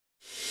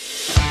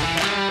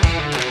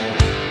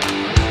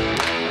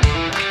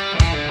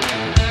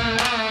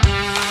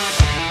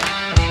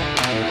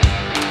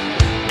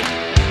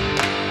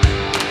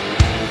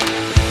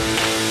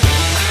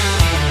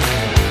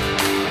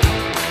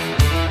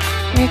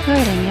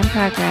Recording in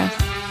progress.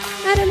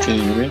 I don't know. Can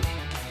you hear me?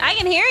 I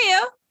can hear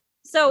you.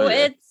 So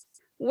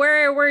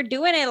we're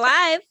doing it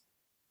live.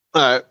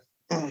 All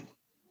right.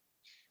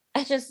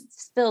 I just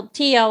spilled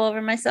tea all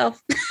over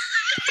myself.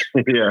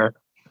 Yeah. All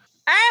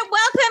right,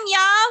 welcome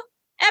y'all.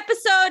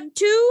 Episode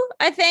 2,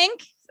 I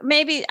think.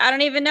 Maybe I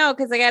don't even know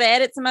because I got to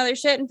edit some other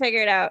shit and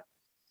figure it out.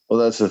 Well,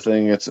 that's the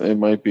thing. It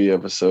might be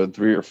episode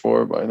 3 or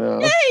 4 by now.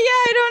 Yeah,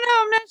 I don't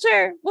know. I'm not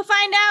sure. We'll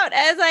find out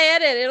as I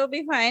edit. It'll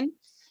be fine.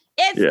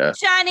 It's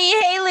Johnny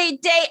Haley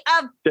Day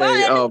of Fun.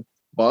 Day of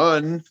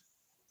Fun.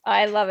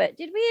 I love it.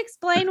 Did we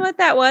explain what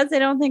that was? I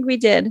don't think we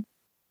did.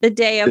 The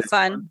Day of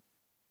Fun,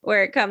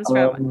 where it comes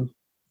from.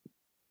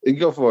 You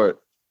go for it.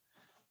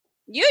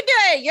 You do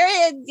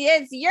it.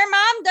 It's your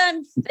mom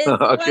done.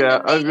 Okay,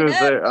 I was gonna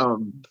say.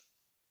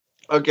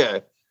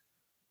 Okay.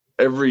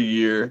 Every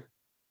year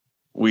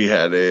we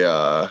had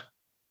a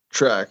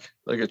track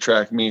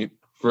meet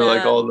for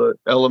like all the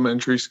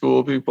elementary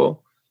school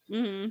people.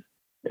 Mm-hmm.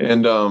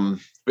 And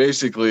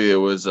basically it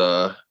was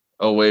a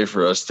way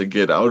for us to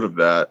get out of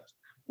that.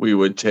 We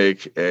would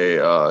take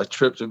a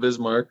trip to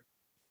Bismarck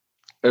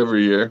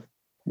every year.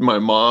 My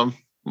mom,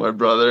 my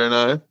brother, and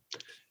I.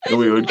 And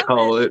we would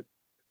call it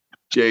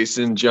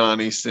Jason,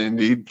 Johnny,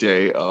 Cindy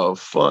Day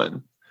of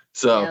Fun.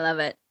 So I love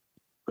it.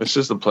 It's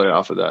just a play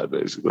off of that,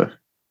 basically.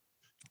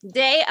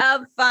 Day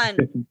of Fun.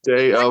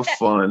 Day of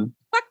fun.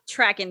 Fuck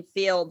track and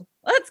field.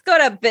 Let's go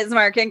to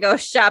Bismarck and go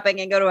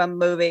shopping and go to a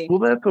movie.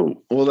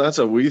 Well, that's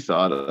what we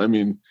thought. I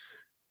mean,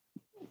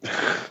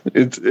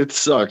 it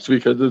sucked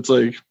because it's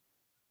like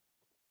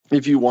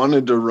if you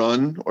wanted to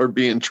run or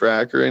be in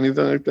track or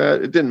anything like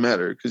that, it didn't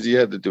matter because you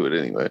had to do it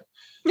anyway.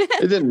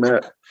 It didn't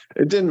matter.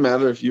 It didn't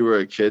matter if you were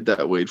a kid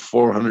that weighed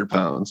 400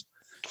 pounds.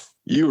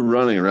 You were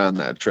running around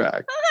that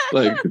track.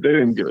 Like, they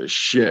didn't give a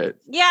shit.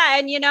 Yeah,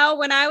 and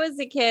when I was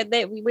a kid,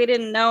 we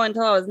didn't know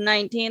until I was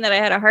 19 that I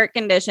had a heart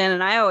condition,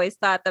 and I always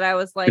thought that I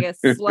was like a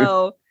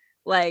slow,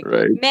 right.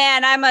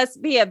 Man, I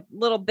must be a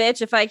little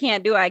bitch if I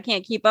can't do it. I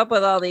can't keep up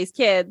with all these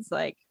kids.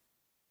 Like,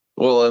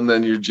 well, and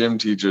then your gym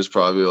teacher's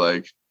probably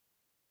like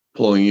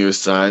pulling you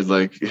aside,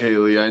 like,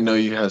 Haley, I know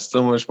you have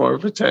so much more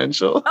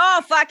potential.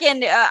 Oh,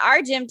 fucking,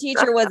 our gym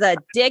teacher was a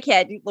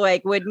dickhead,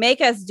 like, would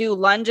make us do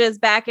lunges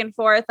back and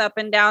forth up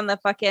and down the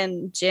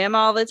fucking gym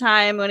all the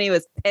time when he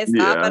was pissed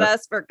off at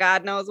us for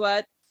God knows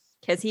what,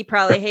 because he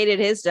probably hated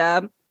his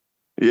job.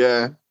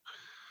 Yeah,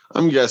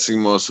 I'm guessing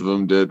most of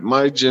them did.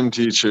 My gym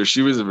teacher,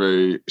 she was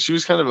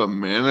kind of a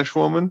mannish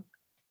woman.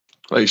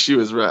 Like, she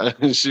was rather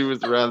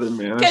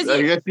mannish.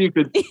 I guess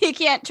you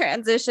can't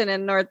transition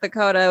in North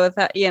Dakota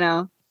without,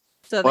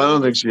 So I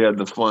don't think she had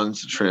the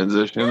funds to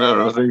transition. I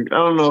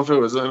don't know if it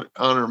was on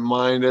her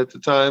mind at the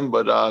time,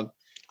 but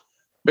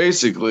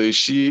basically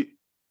she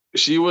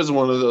was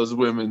one of those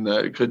women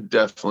that could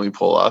definitely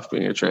pull off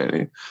being a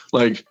tranny,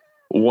 like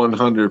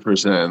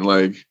 100%.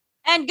 Like,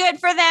 and good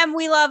for them.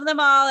 We love them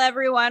all.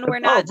 Everyone. We're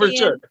not for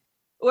sure.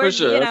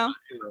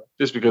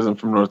 Just because I'm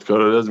from North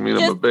Dakota doesn't mean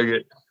I'm a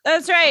bigot.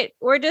 That's right.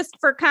 We're just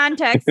for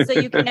context, so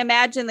you can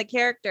imagine the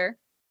character.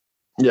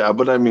 Yeah,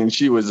 but I mean,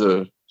 she's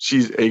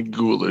a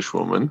ghoulish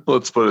woman.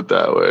 Let's put it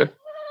that way.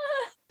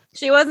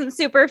 She wasn't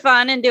super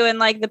fun and doing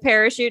like the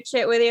parachute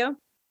shit with you.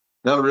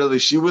 No, really.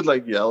 She would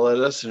like yell at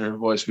us and her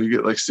voice would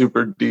get like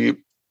super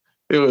deep.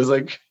 It was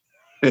like,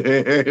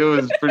 it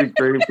was pretty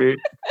creepy.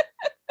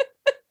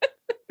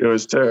 It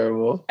was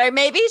terrible. Or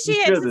maybe she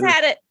might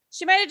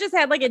have just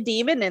had like a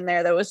demon in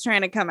there that was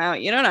trying to come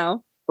out. You don't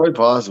know. Quite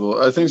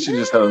possible. I think she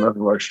just had enough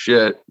of our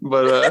shit,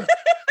 but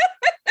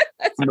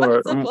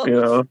more,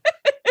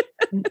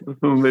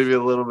 maybe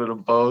a little bit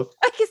of both.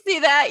 I can see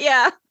that.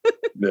 Yeah.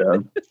 Yeah.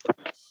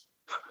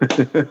 I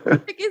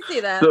can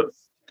see that. So,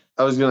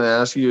 I was going to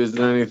ask you, was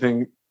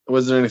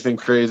there anything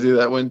crazy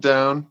that went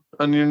down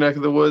on your neck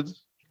of the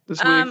woods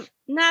this week?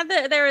 Not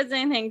that there was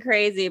anything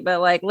crazy, but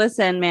like,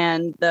 listen,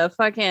 man, the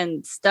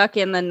fucking stuck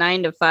in the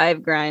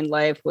 9-to-5 grind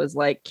life was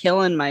like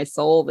killing my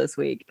soul this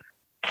week.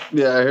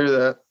 Yeah, I hear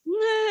that.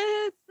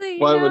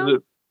 Why was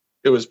it?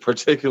 It was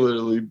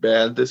particularly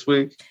bad this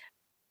week.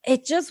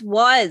 It just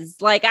was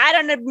like, I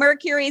don't know,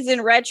 Mercury's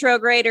in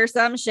retrograde or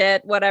some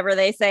shit, whatever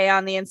they say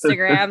on the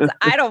Instagrams.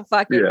 I don't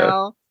fucking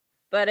know,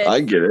 but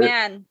I get it,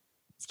 man.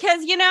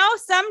 Because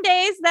some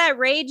days that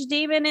rage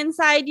demon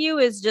inside you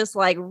is just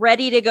like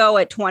ready to go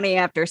at 20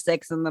 after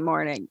 6 in the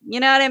morning. You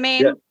know what I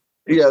mean?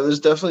 Yeah. There's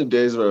definitely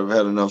days where I've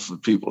had enough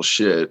of people's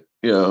shit.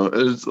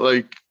 It's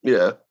like,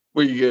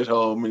 where you get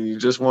home and you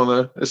just want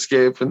to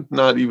escape and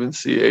not even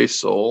see a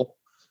soul.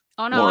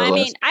 Oh no,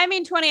 I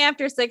mean 20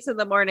 after 6 in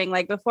the morning,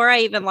 like before I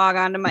even log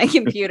onto my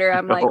computer,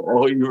 I'm like,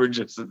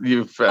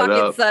 you fed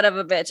up. Son of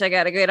a bitch. I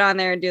gotta get on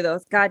there and do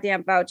those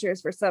goddamn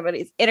vouchers for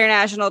somebody's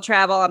international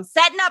travel. I'm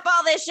setting up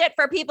all this shit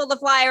for people to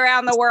fly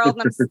around the world,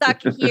 and I'm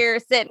stuck here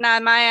sitting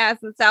on my ass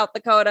in South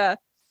Dakota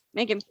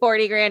making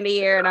 $40,000 a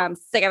year, and I'm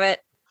sick of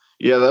it.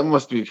 Yeah, that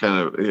must be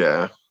kind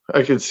of,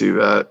 I could see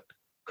that.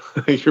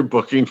 You're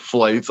booking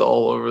flights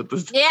all over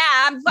the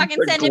I'm fucking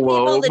sending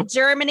people to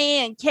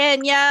Germany and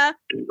Kenya.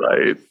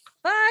 Right.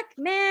 Fuck,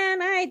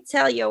 man, I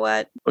tell you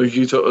what. Like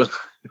you told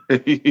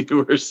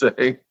You were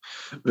saying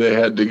they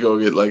had to go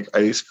get like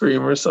ice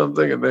cream or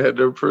something, and they had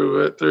to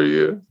approve it through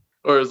you,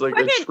 or it's like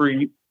a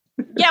treat.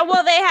 Yeah,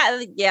 well,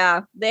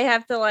 they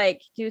have to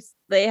like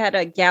they had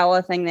a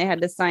gala thing they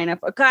had to sign up.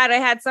 Oh, God, I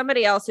had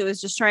somebody else who was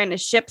just trying to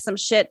ship some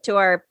shit to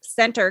our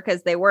center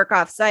because they work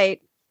off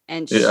site,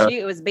 and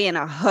she was being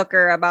a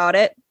hooker about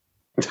it.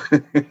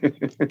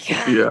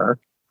 Yeah,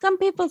 some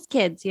people's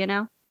kids, you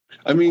know.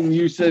 I mean,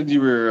 you said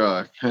you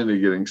were kind of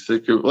getting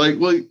sick of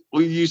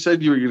you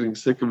said you were getting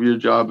sick of your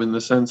job in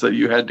the sense that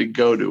you had to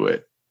go to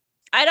it.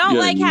 I don't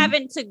like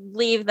having to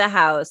leave the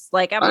house.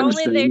 Like I'm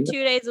only there 2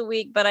 days a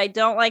week, but I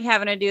don't like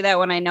having to do that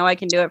when I know I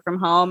can do it from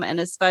home. And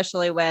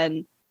especially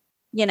when,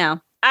 you know,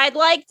 I'd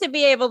like to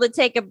be able to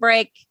take a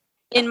break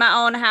in my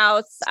own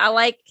house. I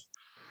like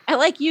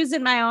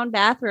using my own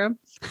bathroom.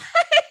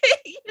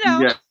 You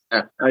know?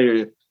 Yeah, I hear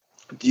you.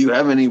 Do you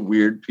have any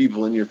weird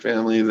people in your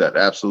family that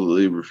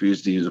absolutely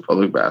refuse to use a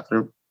public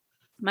bathroom?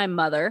 My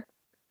mother.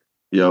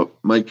 Yo,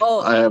 Mike,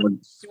 I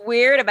haven't.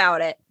 Weird about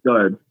it.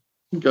 Go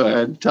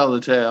ahead. Tell the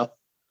tale.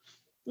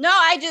 No,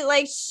 I just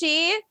like,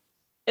 she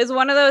is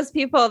one of those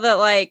people that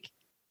like,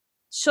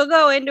 she'll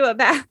go into a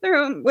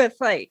bathroom with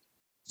like,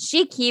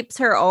 she keeps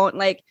her own,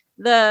 like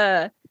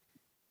the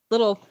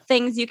little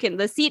things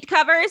the seat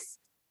covers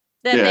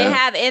that they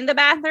have in the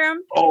bathroom.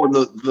 Oh,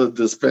 the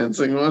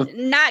dispensing one?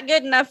 Not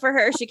good enough for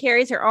her. She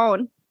carries her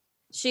own.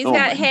 She's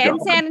got hand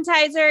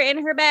sanitizer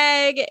in her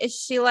bag.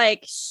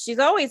 She's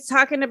always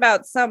talking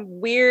about some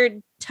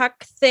weird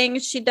tuck thing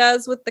she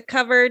does with the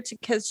cover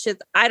because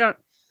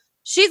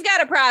she's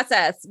got a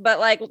process, but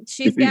like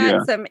she's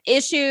got some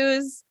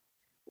issues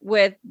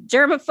with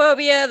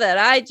germophobia that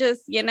I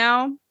just, you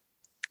know,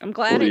 I'm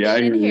glad I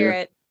didn't hear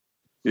it.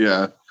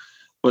 Yeah.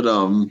 But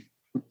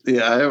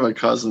I have a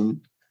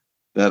cousin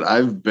that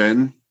I've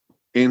been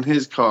in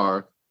his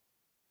car.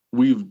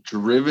 We've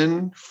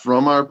driven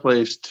from our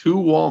place to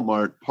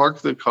Walmart,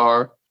 parked the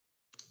car,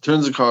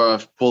 turns the car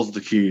off, pulls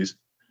the keys.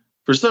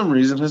 For some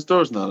reason, his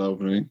door's not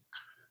opening.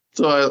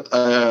 So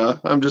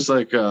I'm just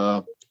like,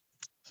 so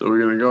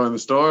we're going to go in the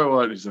store or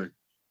what? He's like,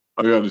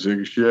 I got to take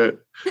a shit.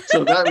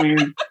 So that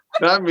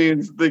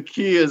means the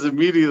key is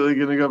immediately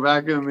going to go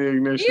back in the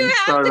ignition. You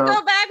have to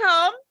go back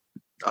home?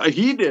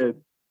 He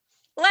did.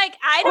 Like,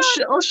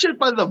 I'll shit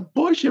by the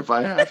bush if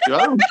I have to.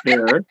 I don't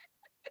care.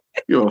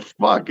 Give a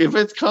fuck. If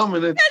it's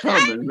coming, it's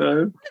coming.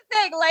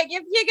 Like,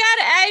 if you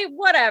got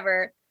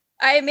whatever.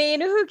 I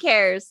mean, who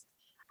cares?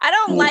 I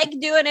don't like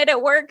doing it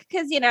at work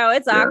because, you know,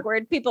 it's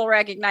awkward. People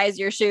recognize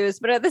your shoes.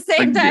 But at the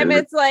same time,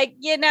 it's like,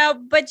 you know,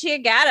 but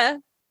you gotta.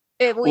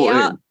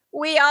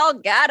 We all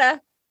gotta.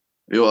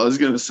 Well, I was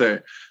going to say,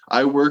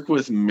 I work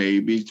with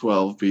maybe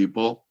 12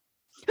 people.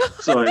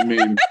 So, I mean.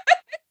 Kind of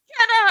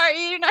hard.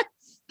 You know,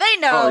 they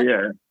know. Oh,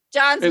 yeah.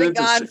 John's been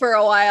gone for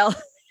a while.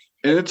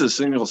 And it's a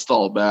single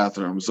stall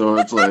bathroom, so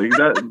it's like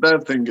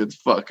that thing gets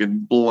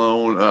fucking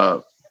blown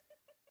up.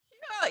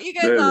 You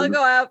guys all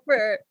go out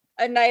for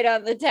a night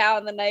on the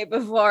town the night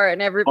before,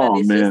 and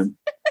everybody's just...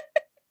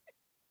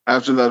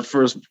 After that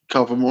first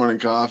cup of morning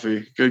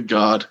coffee, good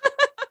God.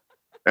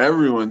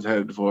 Everyone's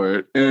headed for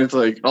it. And it's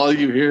like all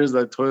you hear is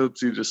that toilet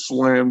seat just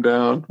slam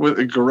down with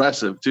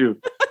aggressive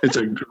too. It's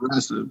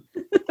aggressive.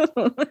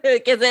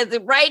 Because it's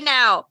right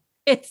now.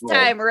 It's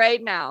time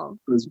right now.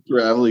 Those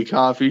gravelly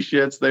coffee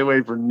shits, they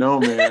wait for no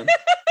man.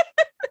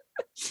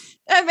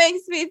 That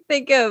makes me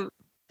think of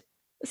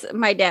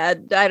my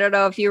dad. I don't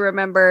know if you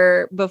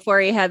remember before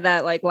he had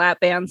that like lap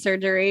band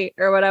surgery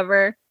or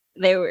whatever.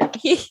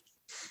 He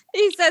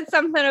said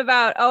something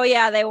about, oh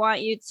yeah, they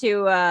want you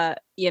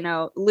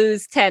to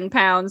lose 10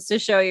 pounds to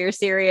show you're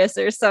serious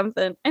or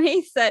something. And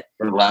he said,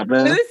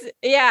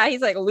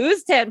 he's like,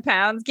 lose 10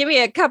 pounds, give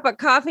me a cup of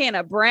coffee and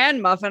a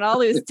bran muffin, I'll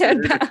lose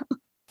 10 pounds.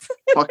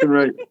 Fucking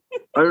right.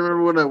 I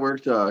remember when I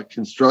worked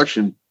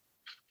construction,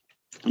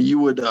 you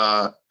would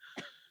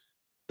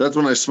that's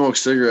when I smoked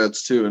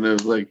cigarettes too, and it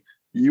was like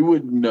you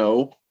would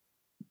know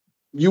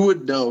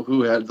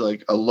who had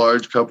like a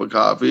large cup of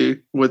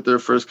coffee with their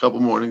first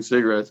couple morning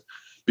cigarettes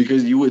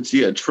because you would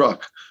see a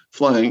truck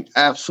flying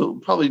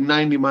probably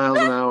 90 miles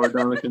an hour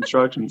down a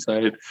construction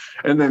site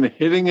and then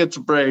hitting its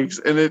brakes,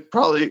 and it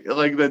probably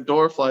like the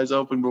door flies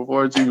open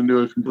before it's even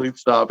do a complete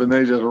stop, and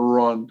they just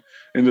run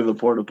into the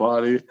porta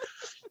potty.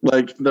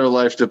 Like their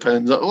life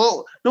depends on.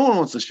 Well, no one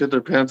wants to shit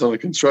their pants on a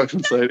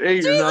construction site. Hey,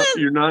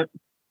 you're not.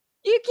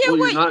 You can't.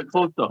 You're not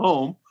close to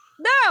home.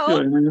 No. You know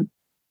what I mean?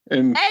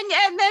 And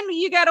then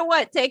you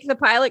gotta take the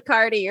pilot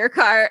car to your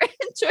car.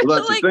 Well,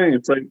 that's the thing.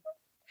 It's like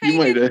you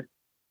might.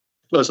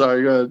 Oh,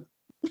 sorry. Go ahead.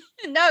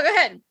 No, go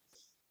ahead.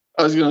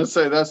 I was gonna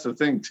say that's the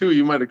thing too.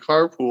 You might have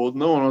carpooled.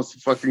 No one wants to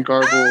fucking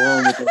carpool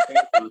home with their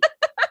pants.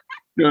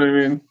 You know what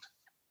I mean?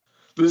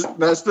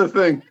 That's the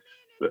thing.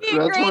 It'd be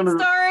a great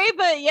story,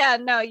 but yeah,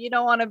 no, you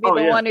don't want to be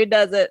the one who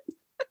does it.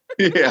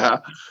 Yeah.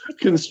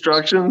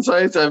 Construction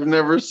sites, I've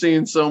never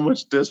seen so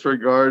much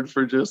disregard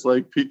for just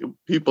like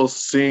people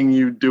seeing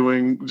you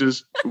doing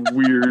just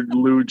weird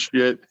lewd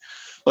shit.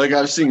 Like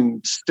I've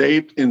seen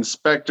state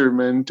inspector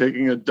men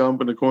taking a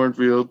dump in a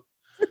cornfield.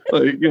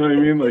 Like, you know what I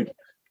mean? Like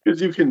Because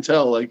you can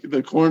tell, like,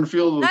 the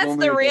cornfield was That's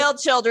the real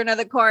children of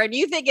the corn.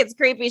 You think it's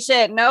creepy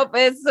shit. Nope,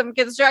 it's some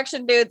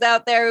construction dudes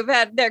out there who've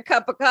had their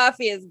cup of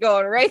coffee is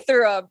going right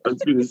through them. I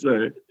was going to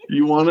say,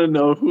 you want to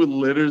know who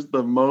litters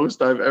the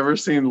most I've ever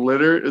seen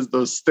litter is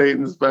those state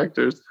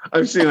inspectors.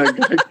 I've seen a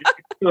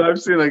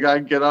guy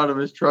get out of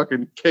his truck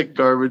and kick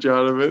garbage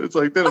out of it. It's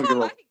like, they don't give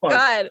a fuck.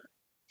 God.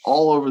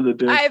 All over the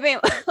ditch. I mean,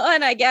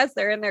 and I guess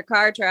they're in their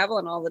car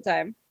traveling all the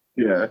time.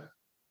 Yeah.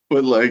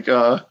 But like,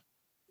 oh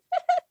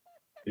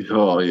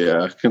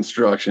yeah,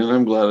 construction.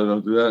 I'm glad I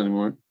don't do that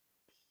anymore.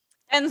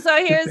 And so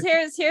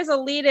here's a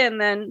lead in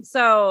then.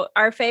 So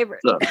our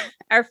favorite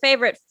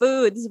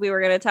foods we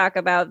were going to talk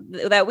about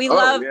that we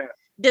love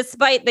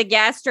despite the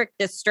gastric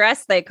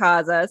distress they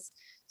cause us.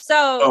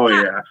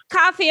 So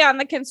coffee on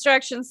the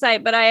construction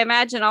site, but I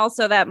imagine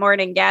also that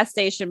morning gas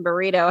station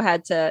burrito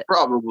had to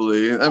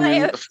probably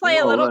play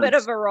a little bit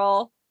of a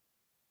role.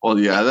 Well,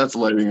 yeah, that's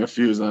lighting a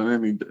fuse on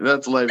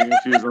some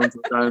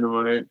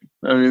dynamite.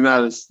 I mean,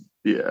 that is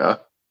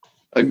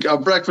a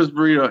breakfast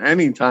burrito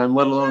anytime,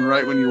 let alone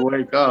right when you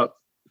wake up.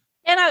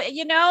 And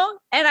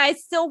I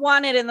still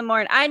want it in the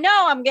morning. I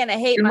know I'm gonna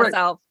hate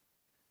myself.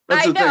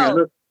 That's the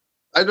thing.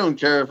 I don't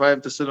care if I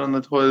have to sit on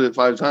the toilet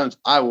 5 times.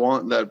 I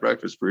want that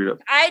breakfast burrito.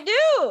 I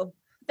do.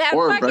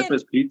 Or a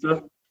breakfast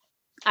pizza.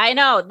 I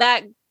know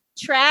that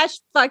trash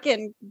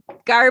fucking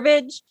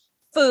garbage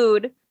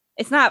food.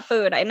 It's not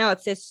food. I know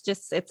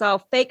it's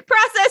all fake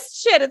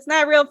processed shit. It's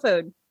not real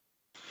food.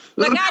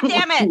 But God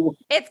damn it,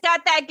 it's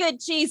got that good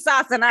cheese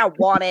sauce and I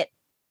want it.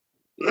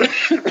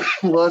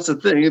 Well, that's the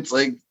thing. It's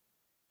like,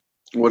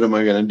 what am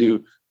I gonna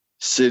do?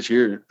 Sit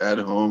here at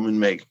home and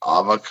make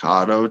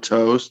avocado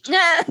toast? Fuck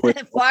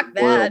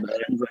that.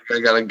 Like I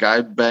got a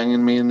guy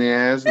banging me in the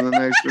ass in the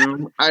next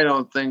room? I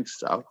don't think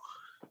so.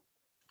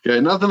 Okay,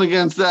 nothing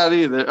against that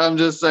either. I'm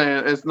just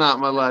saying it's not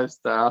my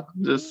lifestyle.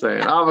 I'm just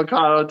saying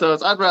avocado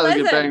toast. I'd rather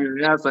get banged in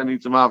the ass than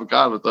eat some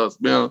avocado toast.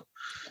 You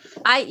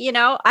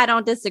know? I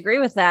don't disagree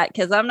with that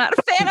because I'm not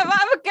a fan of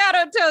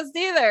avocado toast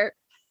either.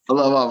 I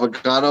love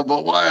avocado,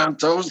 but why on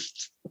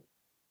toast?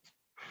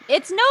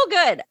 It's no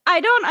good.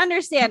 I don't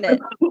understand it.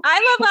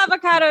 I love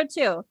avocado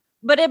too,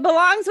 but it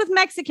belongs with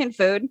Mexican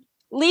food.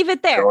 Leave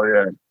it there.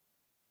 Oh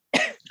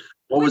yeah.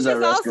 What was that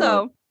restaurant?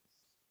 Also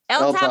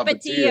El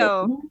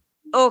Tapatio.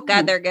 Oh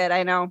God, they're good.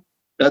 I know.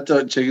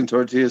 That chicken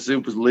tortilla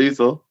soup was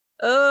lethal.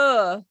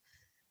 Oh,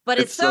 but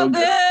it's so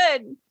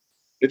good.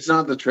 It's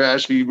not the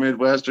trashy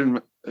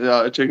Midwestern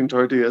chicken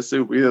tortilla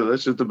soup either.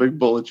 That's just a big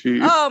bowl of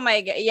cheese. Oh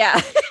my God,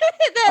 yeah.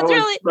 I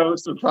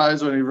was so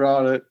surprised when he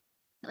brought it.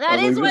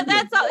 That's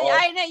all.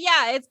 I know.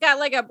 Yeah, it's got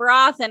like a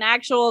broth and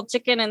actual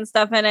chicken and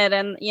stuff in it,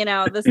 and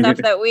the stuff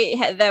that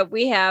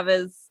we have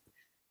is,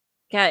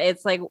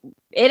 it's like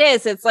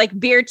it's like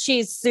beer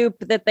cheese soup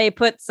that they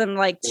put some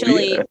like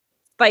chili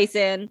spice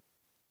in.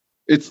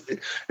 It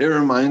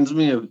reminds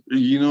me of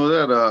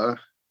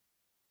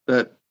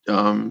that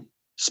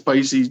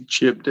spicy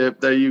chip dip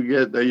that you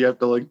get that you have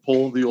to like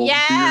pull the old beer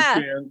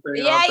can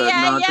thing off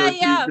that nacho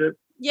cheese dip.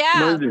 Yeah.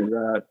 Reminds me of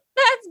that.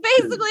 That's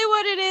basically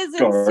what it is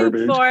in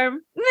soup form.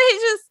 They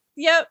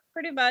just,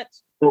 pretty much.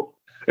 Well,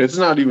 it's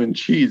not even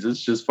cheese. It's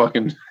just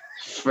fucking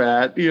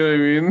fat. You know what I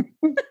mean?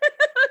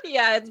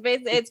 Yeah, it's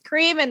basically it's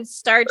cream and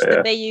starch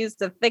that they use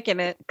to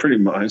thicken it. Pretty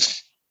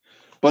much.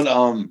 But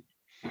I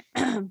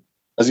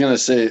was gonna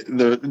say,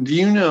 do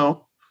you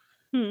know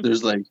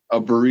there's like a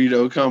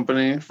burrito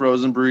company,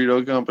 frozen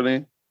burrito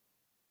company?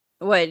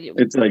 What?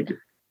 It's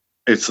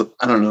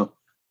I don't know.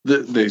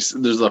 There's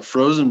a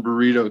frozen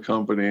burrito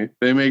company.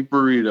 They make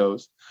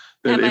burritos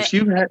that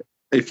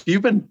if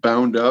you've been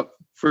bound up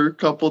for a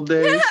couple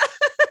days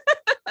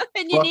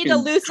and you need to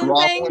loosen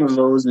drop things, one of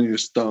those in your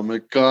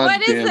stomach. God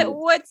what damn is it?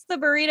 What's the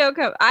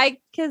burrito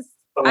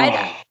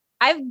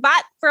I've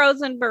bought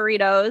frozen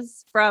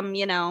burritos from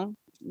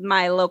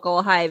my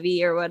local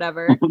Hy-Vee or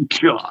whatever. Oh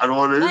God,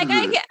 what is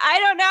it? I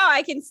don't know.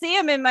 I can see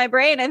them in my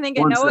brain. I think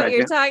I know what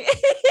you're talking.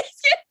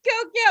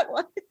 Go get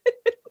one.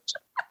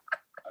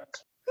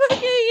 I can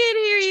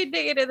hear you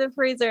dig it in the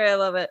freezer. I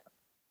love it.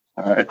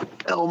 All right.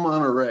 El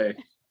Monterey.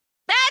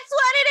 That's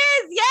what it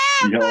is.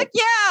 Yeah. Fuck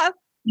yeah.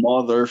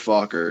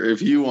 Motherfucker.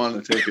 If you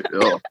want to take it.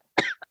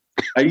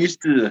 I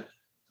used to,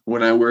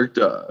 when I worked,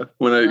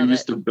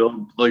 used to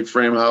build like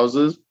frame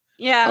houses.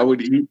 Yeah. I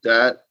would eat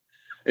that.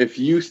 If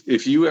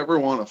you ever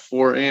want a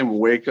 4 a.m.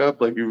 wake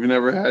up like you've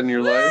never had in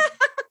your life,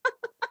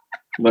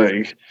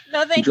 like,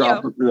 no, thank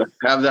you.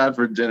 Have that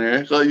for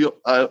dinner. So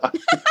I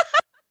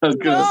was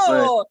gonna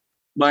say.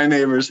 My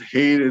neighbors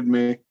hated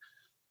me.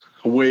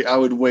 I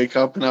would wake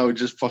up and I would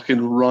just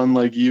fucking run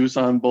like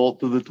Usain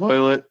Bolt to the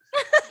toilet,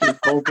 just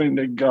hoping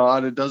to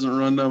God it doesn't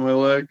run down my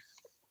leg.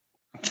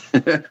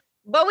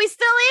 But we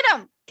still eat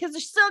them because they're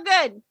still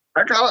good.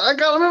 I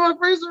got them in my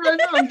freezer right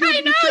now. I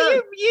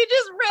know you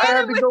just ran. I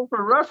had to go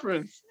for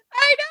reference.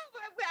 I know,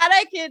 but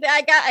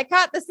I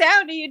caught the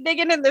sound of you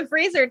digging in the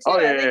freezer too. Oh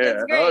yeah,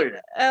 it's great. Oh,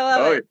 yeah. I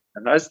love it. Yeah.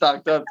 And I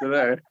stocked up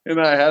today,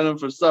 and I had them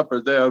for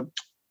supper. So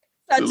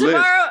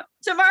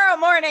tomorrow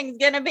morning's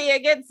gonna be a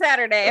good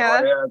Saturday,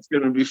 huh? Oh, yeah, it's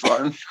gonna be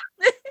fun.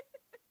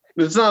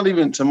 It's not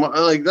even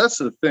tomorrow. Like that's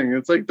the thing.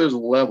 It's like there's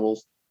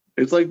levels.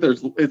 It's like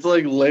layers Sometimes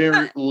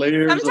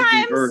of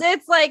the earth.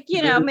 It's like,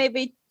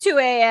 maybe 2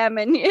 a.m.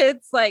 and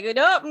it's like,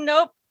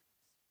 nope.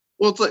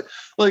 Well, it's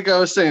like I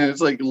was saying,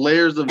 it's like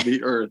layers of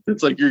the earth.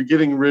 It's like you're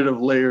getting rid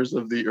of layers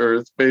of the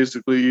earth,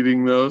 basically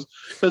eating those.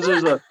 Because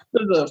there's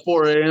a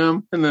 4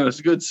 a.m. and then it's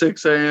a good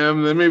 6 a.m.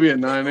 and then maybe a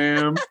 9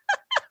 a.m.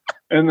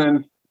 and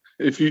then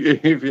if you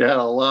had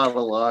a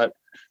lot,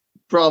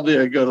 probably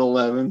a good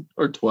 11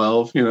 or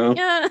 12,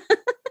 Yeah.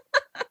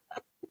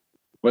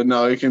 But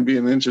no, it can be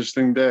an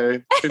interesting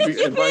day.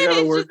 If I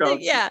gotta work out,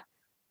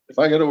 if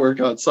I gotta work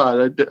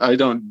outside, I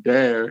don't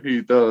dare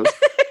eat those.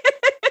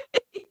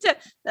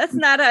 That's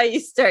not how you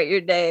start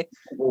your day.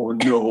 Oh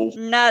no.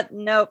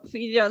 Nope.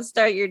 You don't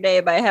start your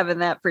day by having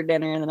that for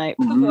dinner the night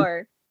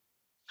before.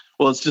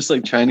 Well, it's just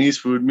like Chinese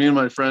food. Me and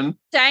my friend.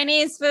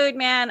 Chinese food,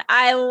 man.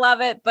 I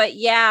love it. But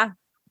yeah,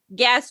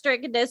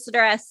 gastric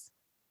distress.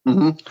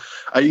 Mm-hmm.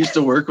 I used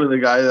to work with a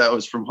guy that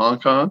was from Hong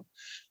Kong.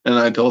 And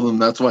I told him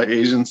that's why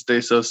Asians stay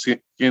so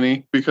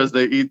skinny, because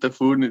they eat the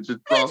food and it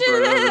just drops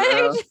right out of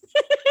their ass.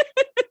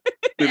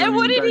 And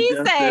what did he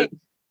say?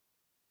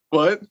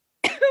 What?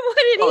 What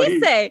did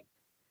he say?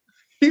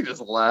 He just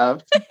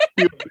laughed.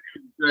 He was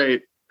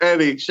great.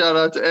 Eddie, shout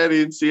out to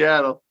Eddie in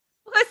Seattle.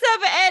 What's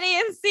up, Eddie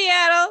in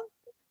Seattle?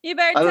 You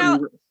better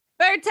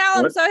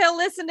tell him so he'll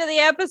listen to the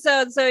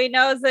episode so he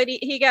knows that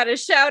he got a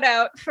shout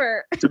out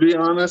for. To be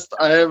honest,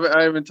 I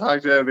haven't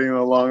talked to Eddie in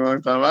a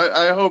long time.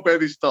 I hope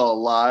Eddie's still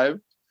alive.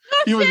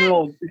 He was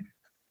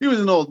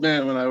an old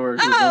man when I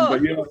worked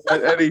with him,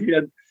 but Eddie,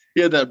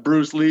 he had that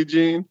Bruce Lee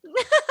gene.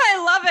 I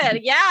love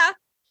it. Yeah.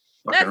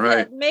 That's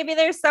right. Maybe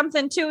there's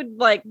something to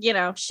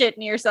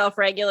shitting yourself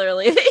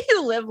regularly that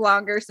you live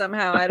longer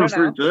somehow. I don't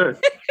know. Sure.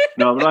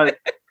 No, but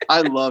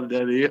I loved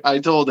Eddie. I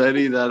told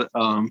Eddie that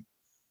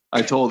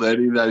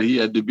he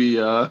had to be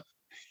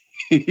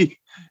he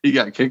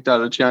got kicked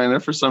out of China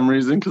for some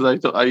reason, because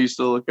I used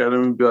to look at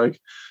him and be like,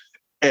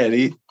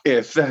 Eddie,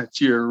 if that's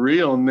your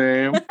real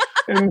name.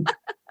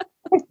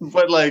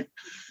 But like,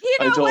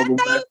 I told him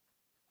that.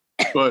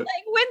 But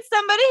like when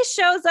somebody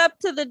shows up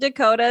to the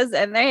Dakotas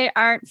and they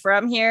aren't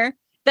from here,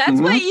 that's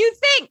what you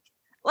think.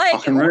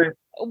 Like, right.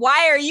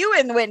 Why are you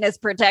in witness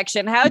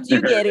protection? How'd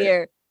you get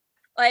here?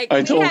 Like,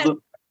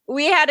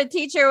 we had a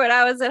teacher when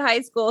I was in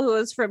high school who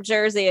was from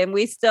Jersey, and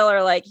we still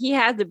are like, he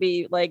had to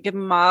be like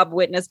mob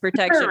witness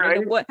protection.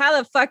 Right. How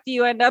the fuck do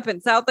you end up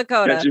in South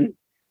Dakota?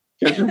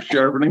 Catch him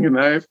sharpening a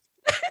knife.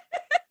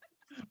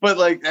 But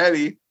like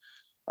Eddie,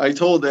 I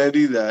told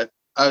Eddie that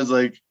I was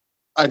like,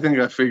 I think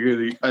I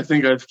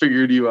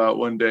figured you out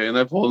one day, and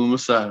I pulled him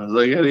aside. I was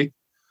like, Eddie,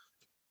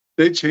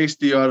 they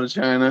chased you out of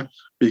China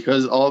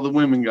because all the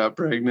women got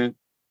pregnant.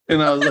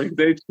 And I was like,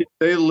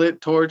 they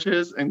lit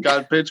torches and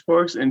got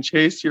pitchforks and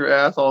chased your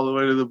ass all the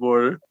way to the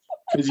border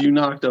because you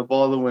knocked up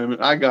all the women.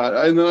 And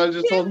then I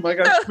just told him I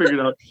got you figured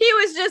out. He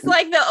was just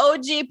like the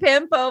OG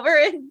pimp over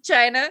in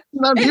China.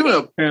 Not even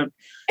a pimp.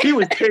 He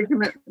was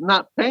taking it,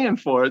 not paying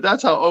for it.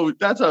 That's how much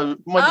of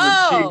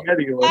a cheap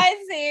Eddie was.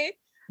 I see.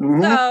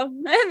 Mm-hmm. So,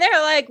 and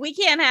they're like, we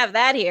can't have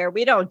that here.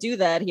 We don't do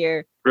that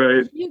here.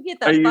 Right. You get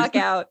the fuck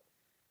out.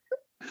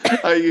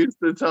 I used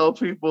to tell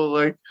people,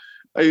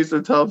 Eddie's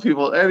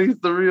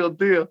the real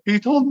deal. He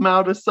told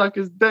Mao to suck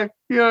his dick.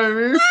 You know what I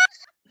mean?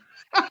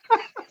 How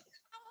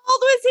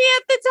old was he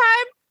at the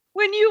time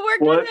when you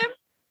worked with him?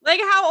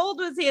 Like, how old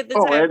was he at the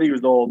time? Oh, Eddie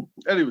was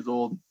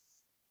old.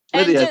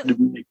 Eddie had to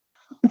be.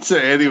 So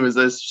Eddie was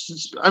he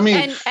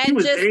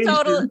was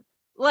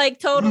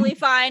just totally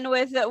fine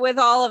with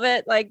all of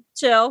it, like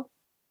chill.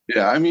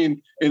 Yeah, I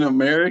mean, in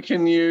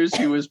American years,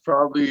 he was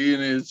probably in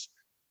his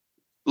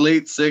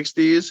late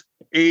 60s.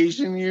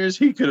 Asian years,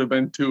 he could have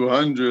been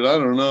 200. I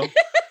don't know.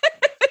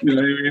 You know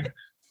what I mean?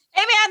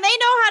 Hey man, they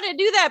know how to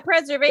do that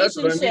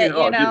preservation shit.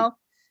 You know,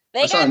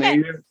 they got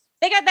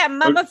that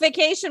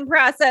mummification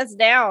process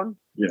down.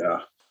 Yeah.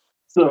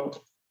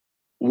 So,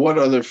 what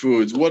other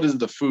foods? What is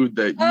the food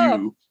that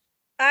you?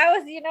 I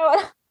was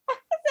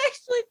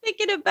actually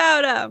thinking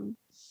about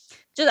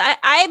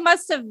I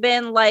must have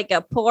been like a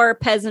poor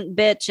peasant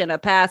bitch in a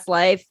past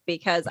life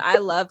because I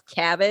love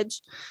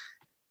cabbage.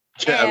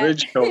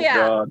 Cabbage?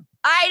 God.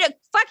 I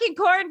fucking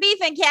corned beef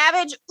and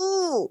cabbage.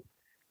 Ooh,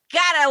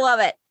 God, I love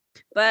it.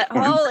 But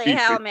holy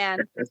hell, man.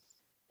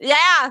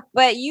 Yeah,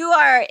 but you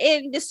are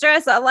in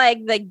distress. I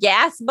like the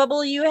gas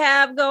bubble you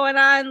have going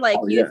on. Like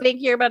you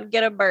think you're about to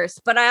get a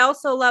burst. But I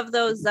also love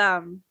those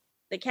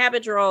the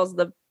cabbage rolls,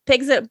 the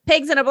pigs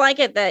in a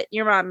blanket that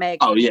your mom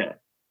makes. Oh yeah.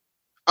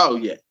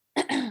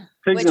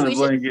 Pigs in a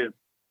blanket.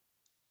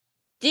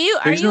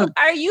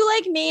 Are you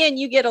like me and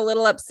you get a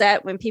little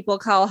upset when people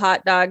call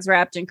hot dogs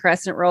wrapped in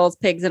crescent rolls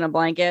pigs in a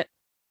blanket?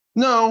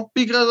 No,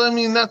 because I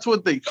mean that's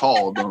what they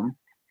called them.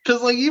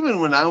 Because like even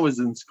when I was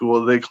in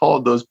school, they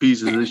called those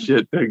pieces of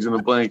shit pigs in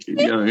a blanket.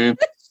 You know what I mean?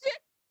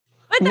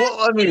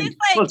 Well, I mean,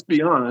 let's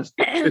be honest.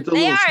 It's a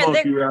little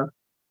smoky wrapped.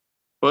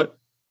 What?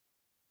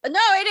 No,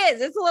 it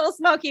is. It's a little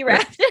smoky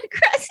wrapped in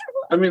crescent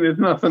rolls. I mean, it's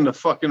nothing to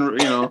fucking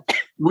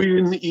we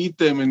didn't eat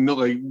them, and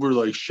like we're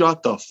like,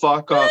 shut the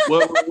fuck up.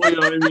 What you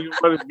know what I mean?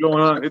 What is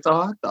going on? It's a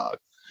hot dog.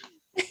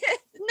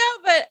 No,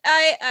 but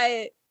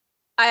I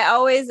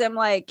always am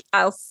like,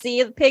 I'll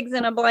see the pigs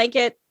in a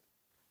blanket.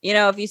 You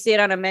know, if you see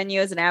it on a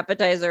menu as an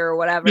appetizer or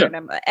whatever,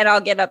 and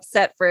I'll get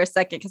upset for a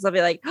second because I'll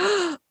be like,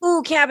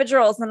 ooh, cabbage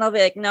rolls. And I'll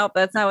be like, nope,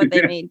 that's not what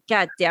they mean.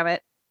 God damn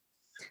it.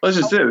 That's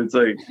just it. It's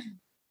like,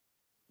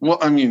 well,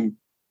 I mean,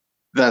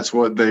 that's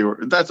what they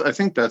were. I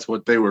think that's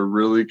what they were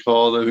really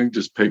called. I think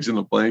just pigs in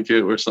a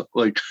blanket or something.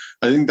 Like,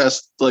 I think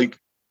that's like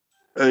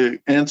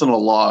ants on a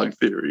log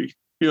theory.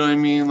 You know what I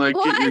mean? Like,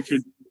 you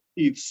could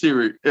eat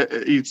celery.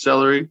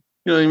 You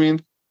know what I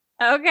mean?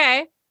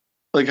 Okay.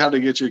 Like how to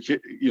get your kid,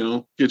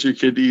 get your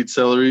kid to eat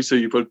celery. So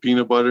you put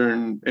peanut butter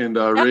and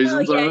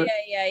raisins on it.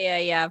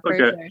 Yeah. Okay.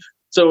 Sure.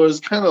 So it was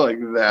kind of like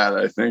that,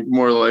 I think.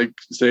 More like,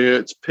 say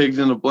it's pigs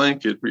in a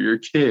blanket for your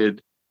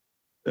kid,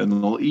 and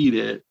they'll eat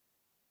it.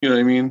 You know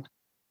what I mean?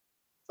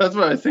 That's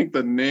where I think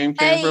the name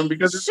came from,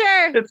 because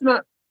it's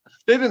not.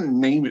 They didn't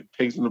name it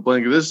pigs in a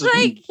blanket. This is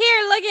like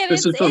here. Look at it.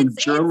 This is from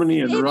Germany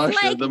and Russia.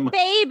 It's like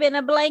babe in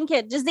a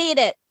blanket. Just eat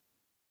it.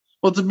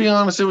 Well, to be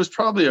honest, it was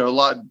probably a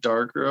lot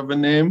darker of a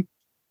name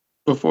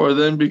before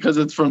then, because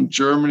it's from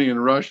Germany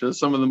and Russia,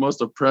 some of the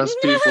most oppressed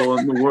people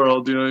in the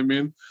world. You know what I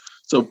mean?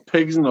 So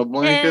pigs in a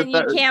blanket. And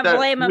you can't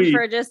blame them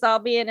for just all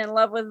being in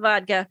love with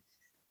vodka.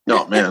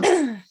 No,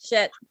 man.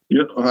 Shit.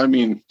 I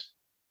mean,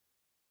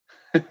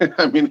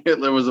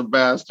 Hitler was a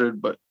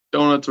bastard, but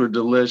donuts were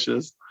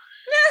delicious.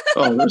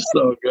 Oh, they're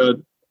so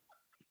good.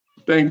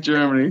 Thank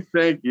Germany.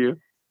 Thank you.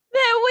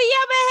 Well,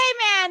 yeah, but hey,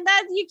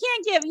 man, you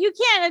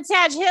can't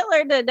attach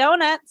Hitler to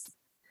donuts.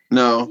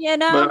 No,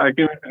 but I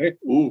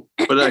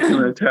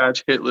can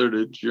attach Hitler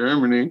to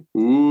Germany.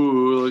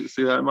 Ooh,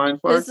 see that mind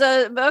fart?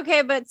 So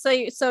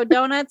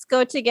donuts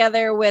go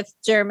together with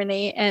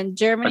Germany, and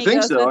Germany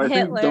goes with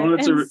Hitler.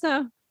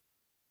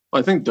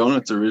 I think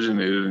donuts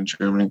originated in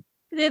Germany.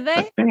 Did they?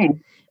 I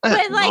think.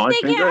 I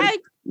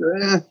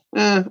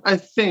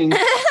think.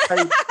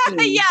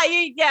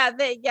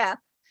 Yeah.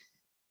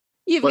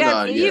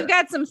 You've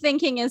got some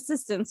thinking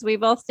assistants. We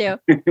both do.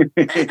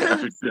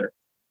 Yeah, sure.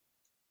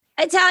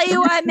 I tell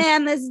you what,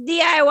 man, this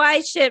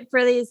DIY shit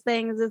for these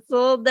things, it's a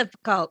little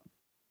difficult.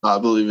 I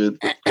believe it.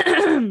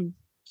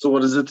 So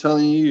what is it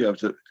telling you? You have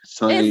to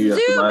Zoom.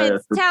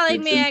 It's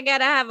telling me I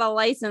gotta have a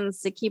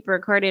license to keep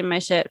recording my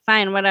shit.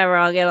 Fine, whatever.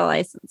 I'll get a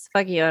license.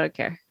 Fuck you. I don't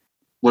care.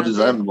 What does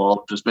that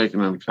involve? Just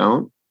making an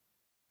account?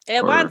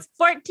 It wants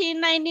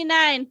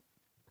 $14.99.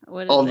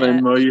 I'll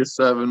Venmo you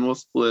 $7. We'll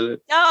split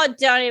it. Oh,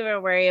 don't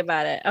even worry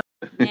about it.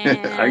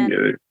 I get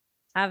it.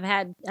 I've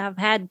had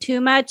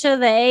too much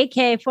of the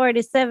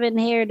AK-47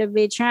 here to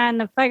be trying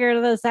to figure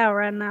this out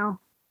right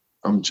now.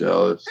 I'm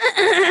jealous.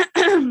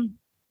 Do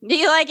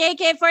you like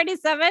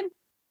AK-47?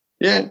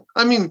 Yeah,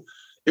 I mean,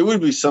 it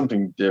would be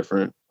something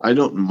different. I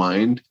don't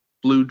mind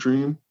Blue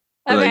Dream,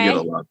 but I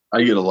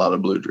get a lot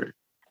of Blue Dream.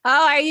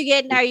 Oh, are you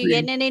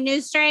getting any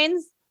new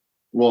strains?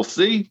 We'll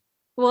see.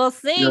 You know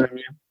what I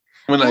mean?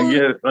 When I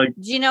get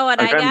do you know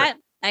what I got?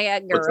 I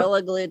got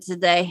Gorilla Glue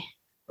today.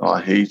 Oh,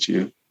 I hate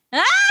you.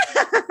 I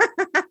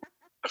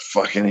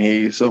fucking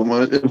hate you so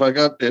much. If I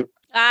got it.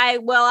 I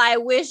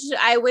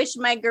wish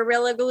my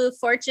Gorilla Glue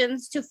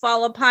fortunes to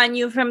fall upon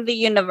you from the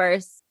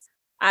universe.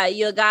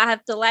 You'll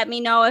have to let me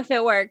know if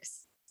it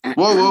works.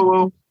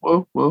 Whoa.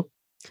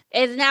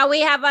 It's now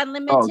we have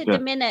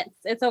unlimited minutes.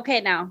 It's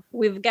okay now.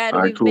 We've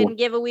been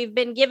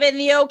given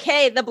the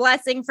okay, the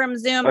blessing from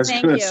Zoom.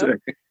 Thank you.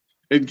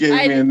 It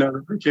gave me a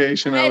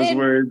notification. I was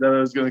worried that it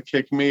was going to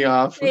kick me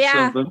off or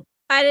something.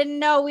 I didn't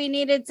know we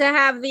needed to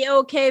have the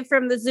okay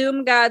from the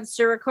Zoom gods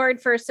to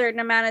record for a certain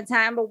amount of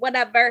time, but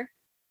whatever.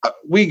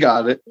 We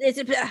got it.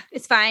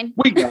 It's fine.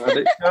 We got it.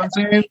 You know what I'm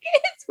saying?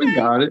 We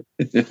got it.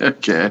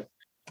 Okay.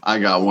 I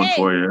got one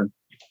for you.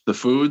 The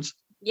foods?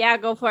 Yeah,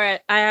 go for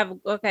it.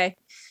 Okay.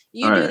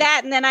 You do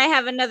that, and then I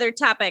have another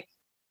topic.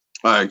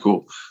 All right,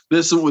 cool.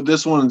 This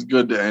one's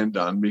good to end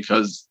on,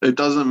 because it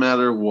doesn't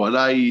matter what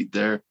I eat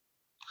there.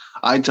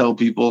 I tell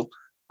people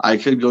I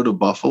could go to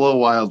Buffalo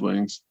Wild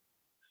Wings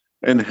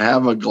and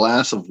have a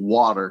glass of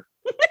water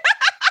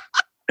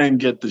and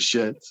get the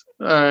shits.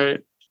 All right.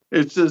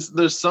 It's just,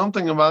 there's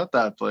something about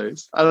that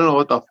place. I don't know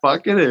what the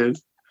fuck it is.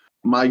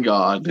 My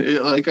God.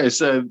 Like I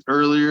said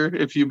earlier,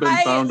 if you've been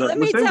found out. Let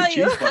me tell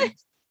you.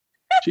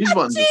 Cheese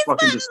buttons are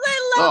fucking just.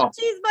 I love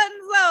cheese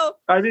buttons though.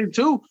 I did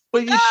too.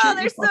 But you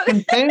shit your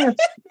fucking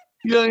pants.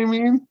 You know what I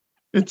mean?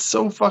 It's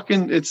so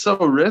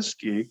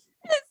risky.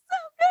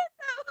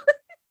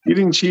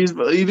 Eating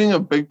a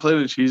big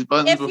plate of cheese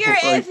buttons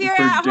if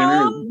you're at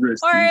home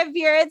or if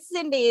you're at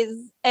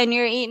Cindy's and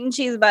you're eating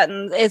cheese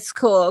buttons, it's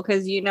cool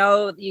because you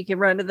can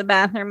run to the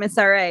bathroom. It's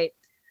all right.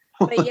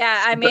 But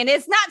yeah, I mean,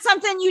 it's not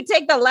something you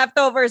take the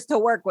leftovers to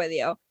work with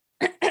you.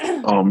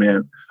 Oh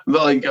man,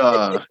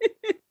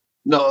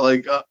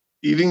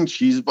 eating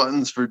cheese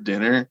buttons for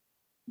dinner.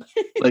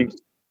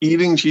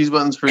 Eating cheese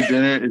buttons for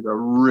dinner is a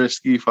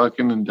risky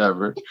fucking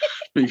endeavor,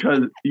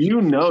 because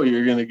you're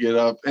gonna get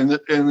up and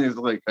there's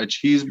like a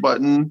cheese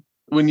button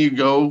when you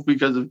go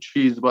because of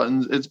cheese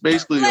buttons. It's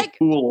basically a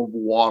pool of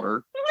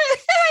water.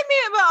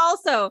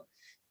 also.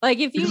 Like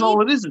if you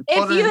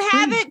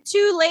have it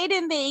too late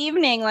in the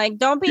evening, like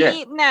don't be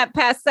eating that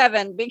past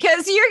 7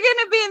 because you're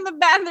gonna be in the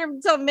bathroom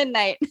until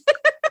midnight.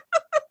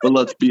 But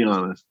let's be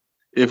honest.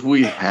 If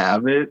we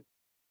have it,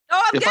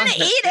 I'm gonna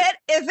eat it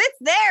if it's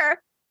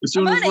there. As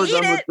soon as we're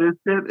done with this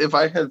shit, if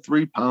I had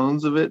 3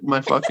 pounds of it in my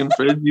fucking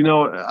fridge, you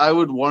know, I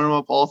would warm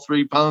up all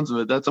 3 pounds of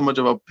it. That's how much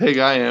of a pig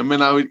I am,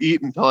 and I would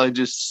eat until I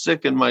just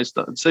sick my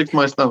stomach.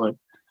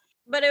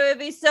 But it would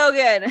be so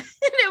good.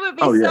 It would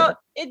be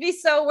it'd be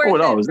so worth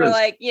it for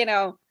like, you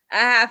know, a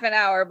half an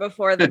hour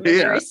before the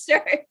misery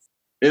starts.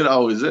 It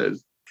always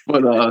is.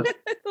 But love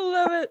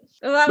it.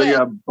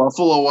 Yeah,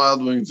 Buffalo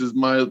Wild Wings is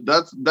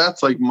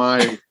that's like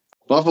my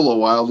Buffalo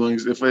Wild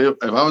Wings. If I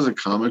was a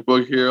comic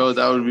book hero,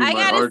 that would be I my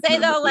gotta say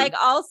though, like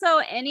also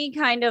any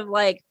kind of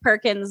like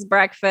Perkins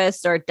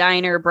breakfast or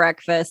diner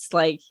breakfast,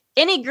 like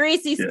any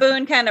greasy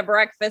spoon kind of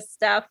breakfast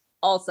stuff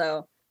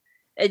also.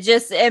 It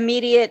just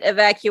immediate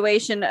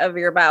evacuation of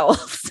your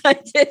bowels.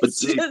 But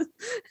see,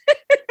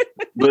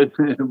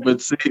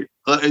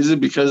 is it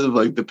because of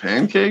like the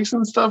pancakes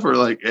and stuff, or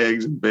like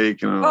eggs and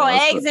bacon? And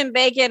eggs and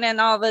bacon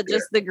and all the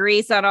just the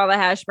grease on all the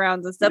hash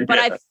browns and stuff. But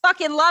I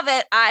fucking love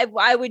it.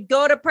 I would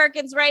go to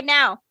Perkins right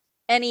now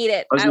and eat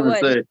it. I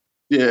would.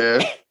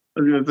 I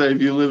was gonna say, if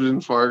you lived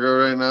in Fargo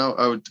right now,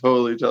 I would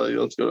totally tell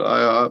you let's go to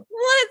IHOP.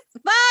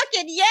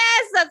 Fucking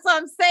yes, that's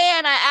what I'm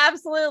saying. I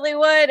absolutely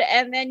would.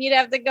 And then you'd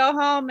have to go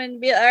home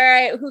and be all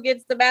right, who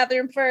gets the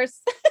bathroom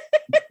first?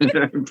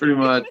 Pretty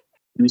much.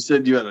 You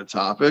said you had a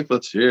topic.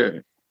 Let's hear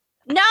it.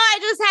 No, I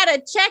just had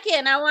a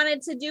check-in. I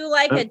wanted to do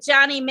like a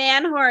Johnny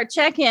Manhor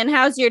check-in.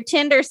 How's your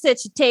Tinder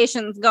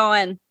situations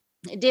going?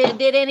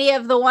 Did any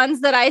of the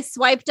ones that I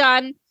swiped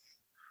on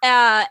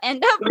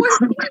end up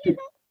working?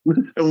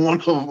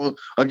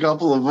 A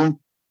couple of them.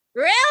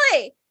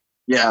 Really?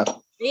 Yeah.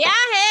 Yeah.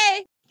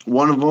 Hey.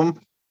 One of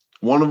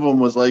them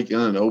was like in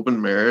an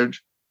open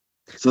marriage,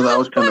 so that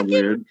was kind of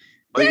weird.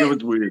 Like it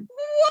was weird.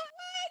 What?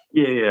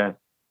 Yeah.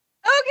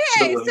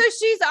 Okay, so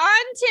she's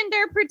on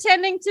Tinder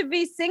pretending to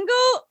be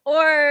single,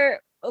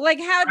 or like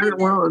how did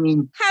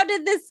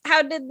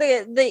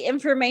the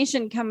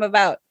information come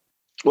about?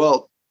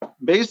 Well,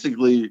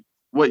 basically,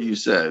 what you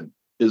said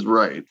is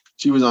right.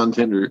 She was on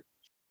Tinder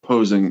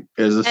posing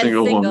as a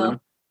single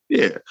woman.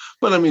 Yeah,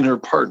 but I mean, her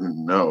partner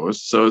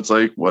knows, so it's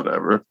like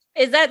whatever.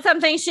 Is that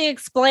something she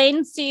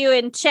explains to you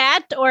in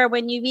chat, or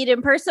when you meet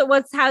in person?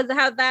 How's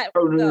that?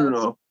 Oh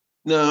no!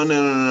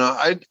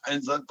 I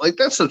like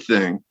that's the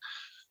thing.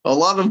 A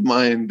lot of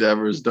my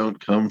endeavors don't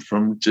come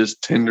from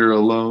just Tinder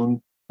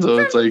alone. So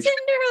it's like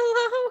Tinder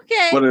alone,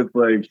 okay. But it's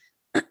like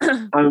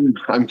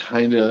I'm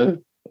kind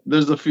of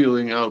there's a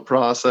feeling out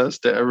process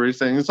to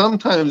everything.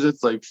 Sometimes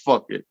it's like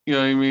fuck it, you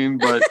know what I mean?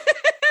 But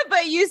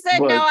but you said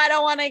no. I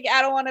don't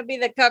want to be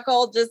the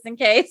cuckold just in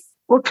case.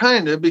 Well,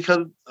 kind of,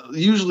 because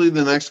usually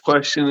the next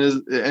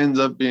question ends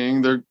up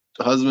being their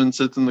husband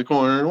sits in the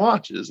corner and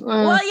watches.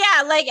 Well,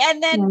 yeah, like,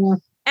 and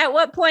then at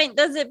what point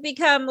does it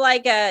become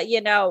like a,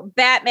 you know,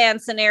 Batman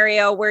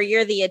scenario where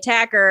you're the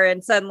attacker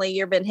and suddenly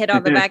you've been hit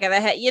on the back of the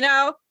head? You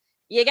know,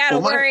 you got to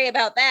worry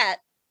about that.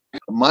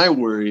 My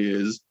worry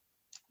is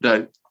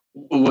that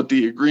what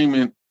the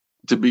agreement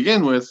to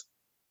begin with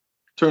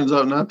turns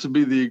out not to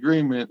be the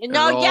agreement.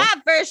 No, yeah,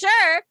 for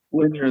sure.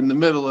 When you're in the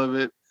middle of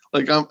it.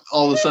 Like I'm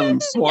all of a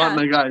sudden swatting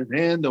a guy's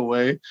hand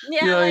away.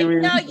 Yeah, you know what I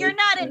mean? No, you're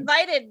not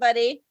invited,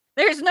 buddy.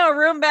 There's no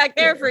room back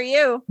there for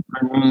you.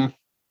 Mm-hmm.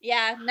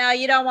 Yeah, no,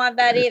 you don't want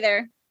that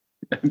either.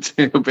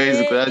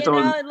 Basically, I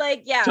told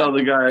tell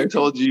the guy, I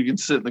told you can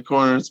sit in the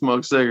corner and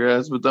smoke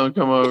cigarettes, but don't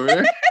come over.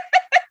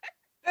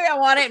 I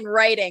want it in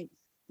writing.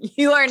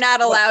 You are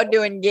not allowed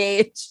to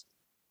engage.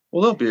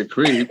 Well, don't be a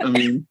creep. I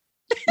mean,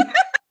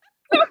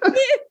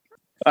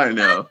 I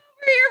know.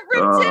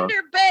 You're from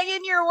Tinder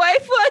banging your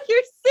wife while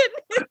you're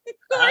sitting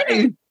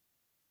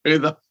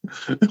in the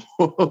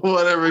corner.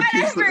 Whatever.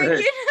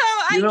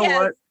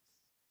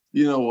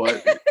 You know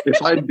what?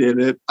 If I did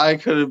it, I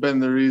could have been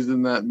the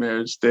reason that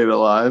marriage stayed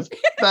alive.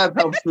 That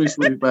helps me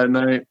sleep at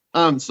night.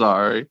 I'm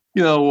sorry.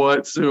 You know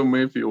what? Sue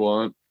me if you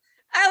want.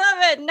 I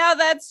love it. No,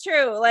 that's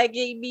true. Like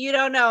you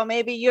don't know.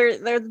 Maybe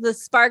they're the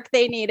spark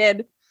they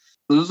needed.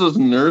 There's this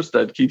nurse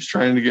that keeps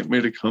trying to get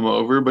me to come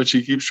over, but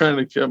she keeps trying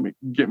to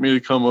get me to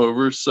come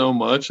over so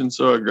much and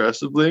so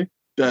aggressively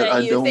that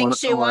I don't want.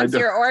 She wants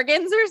your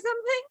organs or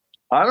something?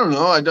 I don't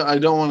know. I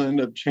don't want to end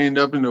up chained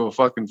up into a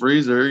fucking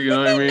freezer. You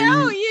know what I mean?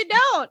 No, you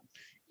don't.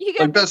 You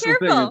got to be careful. That's the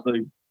thing. It's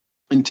like,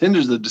 and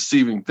Tinder's a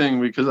deceiving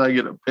thing because I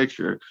get a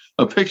picture.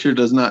 A picture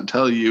does not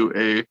tell you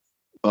a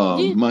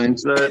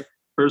mindset,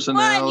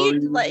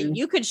 personality. Well,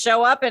 you could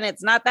show up and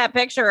it's not that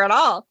picture at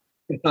all.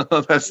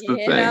 That's the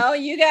thing.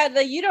 You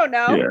know, you don't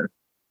know. Yeah.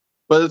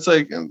 But it's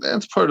like,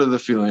 that's part of the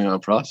feeling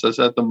out process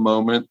at the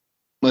moment.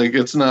 Like,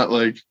 it's not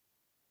like,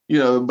 you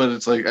know, but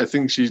it's like, I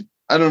think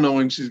I don't know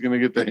when she's going to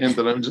get the hint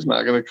that I'm just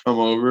not going to come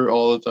over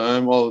all the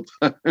time. You know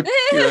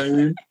what I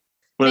mean?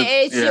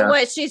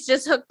 But she's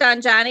just hooked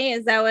on Johnny?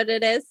 Is that what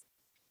it is?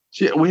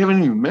 We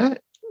haven't even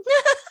met.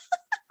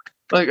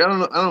 Like,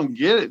 I don't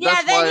get it. Yeah,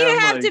 that's then you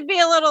have to be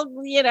a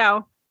little, you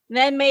know.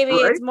 Then maybe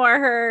it's more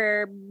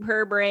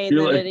her brain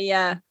than it.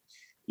 Yeah.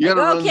 You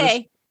gotta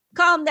okay,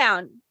 calm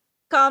down.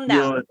 Calm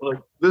down. Like,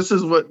 this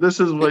is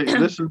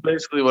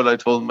basically what I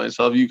told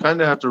myself. You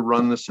kind of have to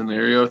run the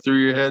scenario through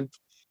your head.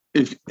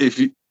 If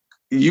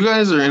you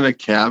guys are in a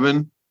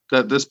cabin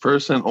that this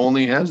person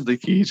only has the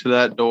key to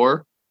that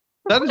door,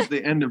 that is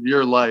the end of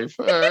your life.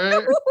 All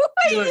right?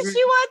 She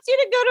wants you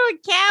to go to a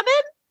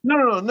cabin?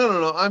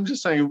 No. I'm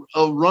just saying,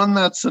 I'll run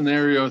that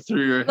scenario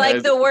through your head.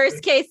 Like the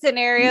worst case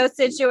scenario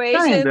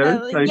situation.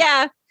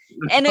 Yeah.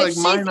 And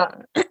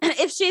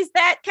if she's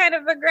that kind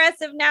of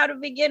aggressive now to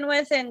begin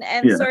with and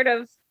sort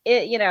of,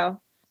 you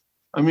know.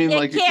 I mean,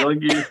 like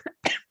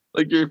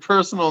your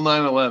personal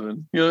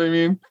 9/11. You know what I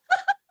mean?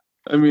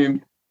 I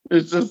mean,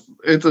 it's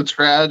a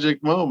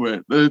tragic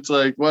moment. It's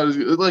like, what is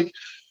it? Like,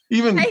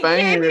 even I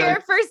came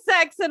here for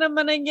sex and I'm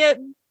going to get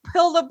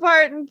pulled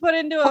apart and put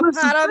into a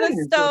pot on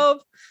the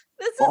stove.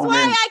 This is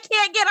why I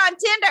can't get on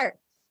Tinder.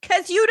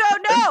 Because you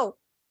don't know.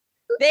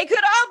 They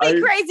could all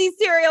be crazy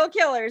serial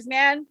killers,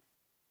 man.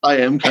 I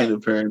am kind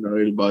of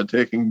paranoid about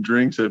taking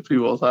drinks at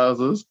people's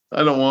houses.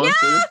 I don't want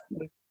to.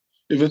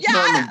 If it's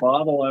not in a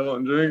bottle, I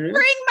won't drink it.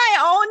 Bring my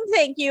own,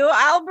 thank you.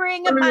 I'll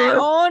bring my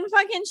own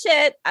fucking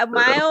shit,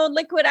 my own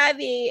liquid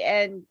IV,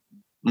 and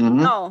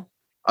no.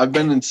 I've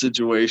been in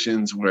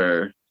situations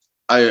where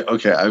I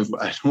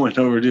went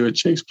over to a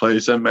chick's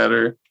place. I met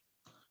her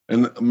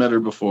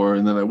before,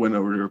 and then I went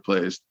over to her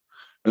place,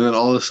 and then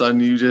all of a sudden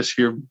you just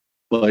hear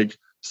like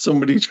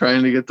somebody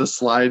trying to get the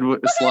slide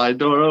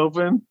door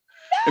open.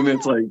 And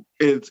it's like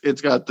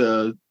it's got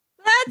the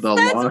lock.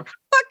 A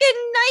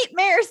fucking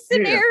nightmare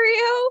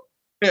scenario.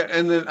 Yeah,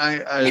 and then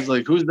I was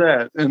like, "Who's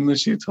that?" And then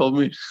she told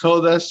me, "Oh,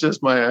 that's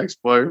just my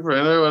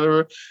ex-boyfriend or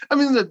whatever." I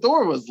mean, the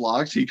door was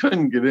locked; he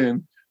couldn't get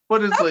in.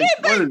 But it's what is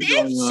going on?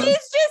 She's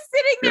just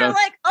sitting there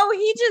like, "Oh,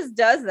 he just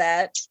does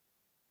that."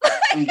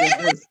 And get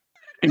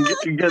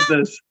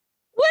this.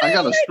 I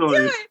got a story.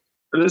 Doing?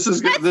 This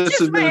is going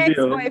to be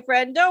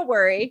ex-boyfriend. Don't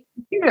worry.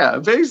 Yeah,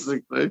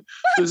 basically,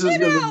 this is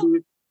going to be.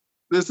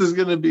 This is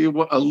going to be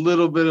a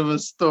little bit of a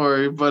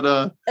story, but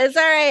it's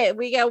all right.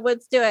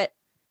 Let's do it.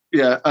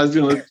 Yeah, I was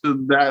going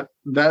to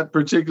that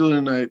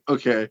particular night.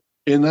 Okay,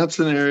 in that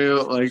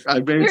scenario, like I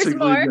basically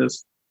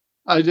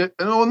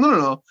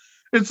no.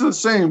 It's the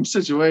same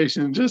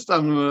situation. Just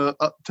I'm going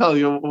to tell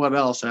you what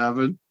else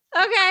happened.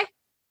 Okay.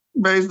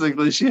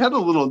 Basically, she had a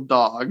little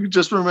dog.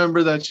 Just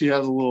remember that she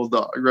has a little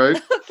dog,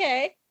 right?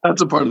 Okay.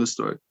 That's a part of the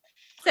story.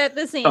 Set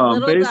the scene.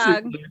 Little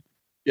dog.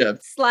 Yeah.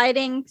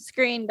 Sliding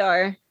screen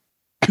door.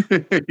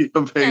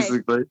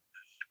 Basically,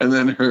 and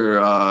then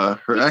her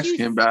ex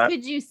came back.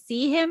 Could you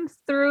see him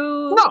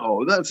through?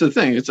 No, that's the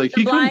thing. It's like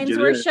the blinds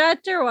were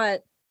shut or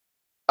what?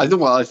 I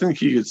think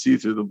he could see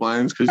through the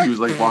blinds because he was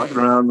like walking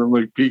around and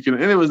like peeking,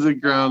 and it was at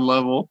ground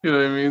level. You know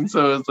what I mean?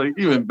 So it's like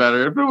even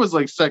better. If it was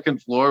like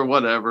second floor,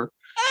 whatever.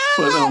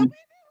 But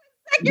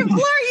second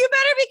floor, you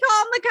better be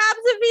calling the cops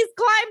if he's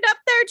climbed up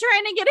there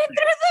trying to get in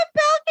through the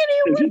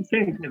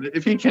balcony.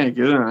 If he can't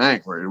get in, I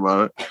ain't worried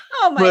about it.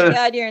 Oh my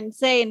God, you're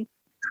insane.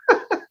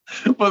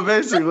 But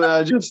basically,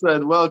 I just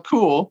said, "Well,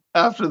 cool."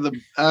 After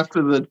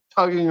the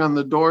tugging on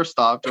the door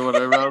stopped or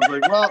whatever, I was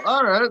like, "Well,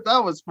 all right,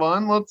 that was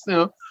fun. Let's,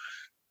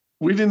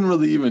 we didn't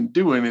really even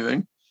do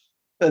anything."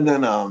 And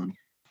then,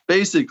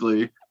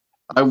 basically,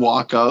 I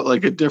walk out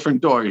like a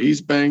different door.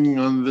 He's banging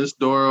on this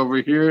door over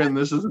here, and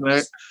there's an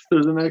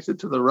exit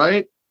to the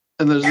right,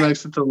 and there's an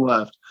exit to the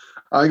left.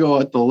 I go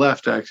at the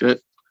left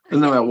exit,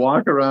 and then I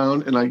walk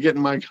around, and I get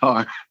in my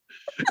car,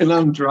 and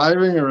I'm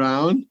driving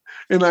around.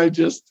 And I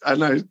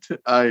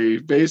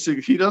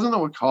basically, he doesn't know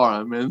what car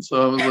I'm in.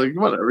 So I was like,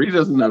 whatever, he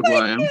doesn't know who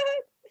I am.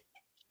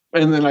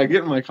 And then I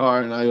get in my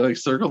car and I like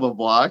circle the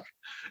block.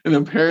 And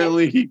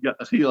apparently he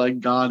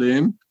got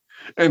in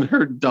and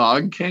her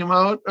dog came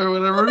out or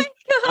whatever.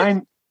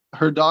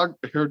 Her dog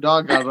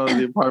got out of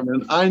the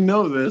apartment. I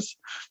know this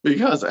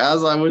because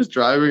as I was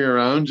driving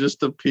around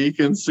just to peek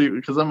and see,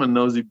 because I'm a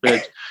nosy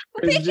bitch.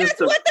 Because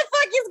what the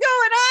fuck is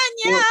going on?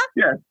 Yeah. Well,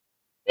 yeah.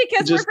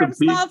 Because we're from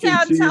small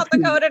town South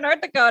Dakota,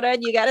 North Dakota,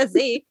 and you gotta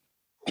see.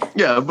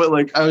 Yeah, but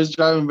like I was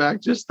driving back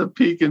just to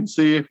peek and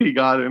see if he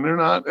got in or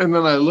not. And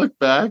then I look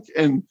back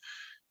and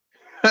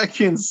I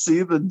can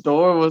see the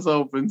door was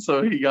open,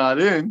 so he got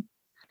in.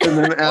 And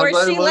then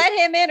let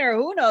him in, or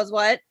who knows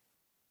what.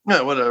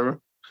 Yeah, whatever.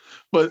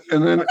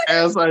 And then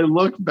as I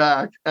look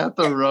back at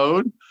the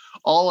road,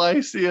 all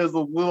I see is a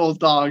little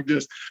dog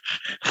just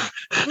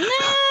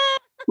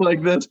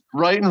like this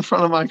right in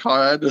front of my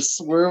car. I had to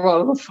swerve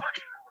out of the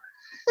fucking.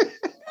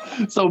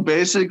 So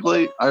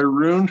basically, I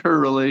ruined her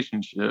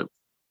relationship.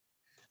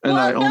 And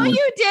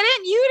you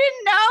didn't. You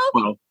didn't know.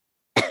 Well,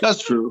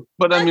 that's true.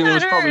 But I mean, it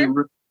was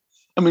probably.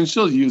 I mean,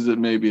 she'll use it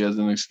maybe as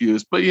an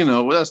excuse, but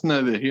that's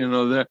neither here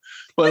nor there.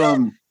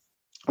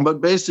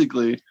 But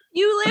basically,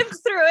 you lived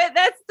through it.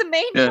 That's the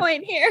main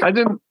point here. I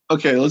didn't.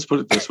 Okay, let's put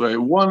it this way.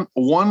 One,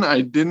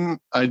 I didn't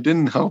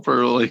help her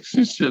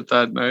relationship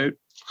that night,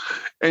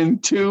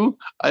 and two,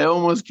 I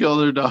almost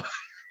killed her dog.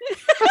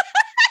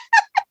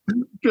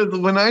 Because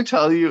when I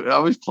tell you I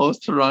was close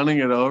to running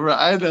it over,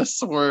 I had to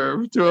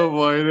swerve to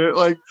avoid it.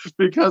 Like,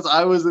 because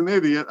I was an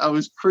idiot. I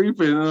was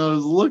creeping and I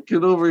was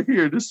looking over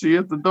here to see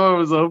if the door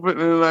was open. And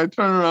then I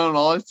turn around and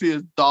all I see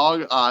is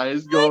dog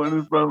eyes going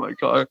in front of my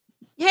car.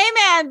 Hey,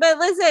 man, but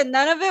listen,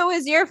 none of it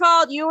was your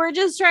fault. You were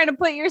just trying to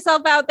put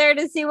yourself out there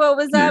to see what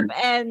was up.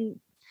 And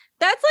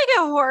that's like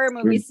a horror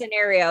movie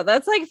scenario.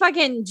 That's like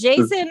fucking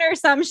Jason or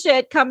some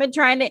shit coming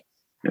trying to.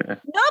 Yeah.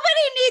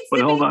 Nobody needs to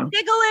be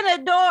niggling a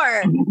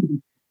door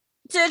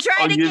to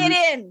try to get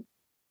in.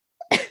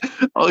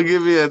 I'll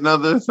give you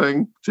another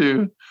thing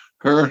too.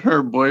 Her and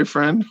her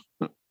boyfriend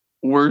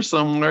were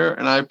somewhere,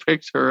 and I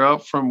picked her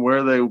up from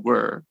where they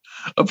were.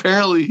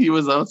 Apparently, he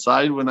was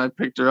outside when I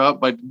picked her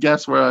up, but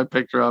guess where I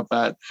picked her up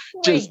at?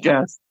 Wait, just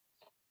guess.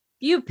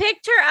 You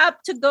picked her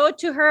up to go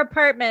to her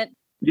apartment.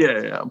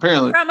 Yeah,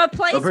 apparently. From a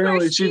place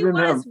where she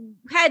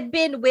had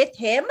been with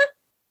him.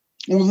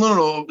 Well,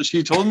 no.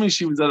 She told me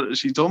she was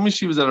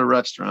at a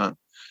restaurant,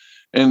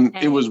 and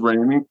it was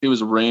raining. It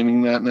was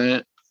raining that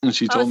night, and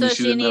she told me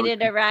she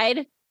needed a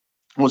ride.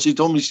 Well, she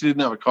told me she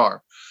didn't have a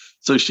car,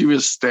 so she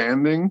was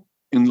standing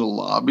in the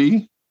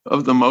lobby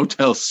of the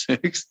Motel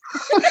 6.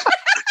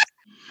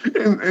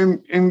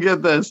 and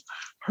get this,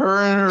 her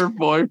and her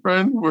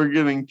boyfriend were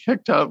getting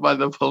kicked out by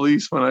the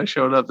police when I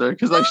showed up there,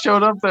 because I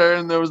showed up there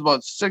and there was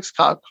about 6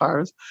 cop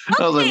cars.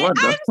 Okay, I was like, what?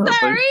 I'm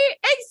sorry.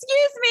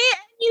 Excuse me.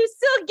 You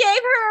still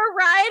gave her a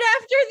ride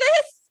after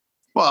this?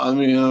 Well, I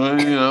mean,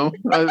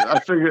 I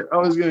figured I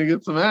was going to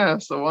get some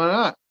ass, so why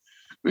not?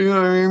 You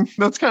know what I mean?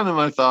 That's kind of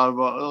my thought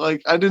about it.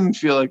 Like, I didn't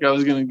feel like I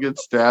was going to get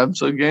stabbed,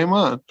 so game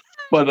on.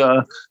 But,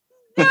 no,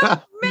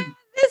 man,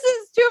 this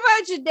is too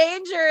much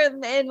danger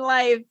in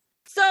life.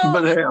 So,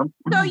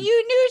 so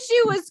you knew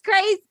she was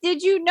crazy.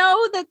 Did you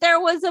know that there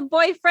was a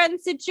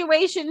boyfriend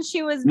situation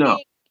she was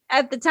being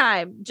at the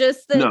time?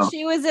 Just that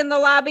she was in the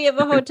lobby of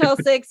a Hotel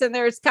 6 and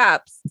there's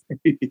cops.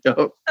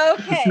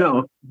 Okay.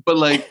 No, but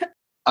like,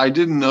 I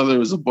didn't know there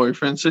was a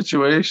boyfriend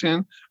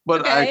situation,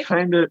 but I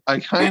kind of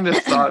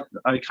thought,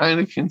 I kind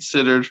of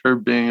considered her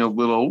being a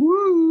little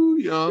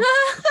woo,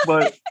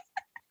 but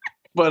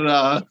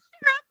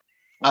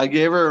I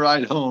gave her a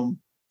ride home.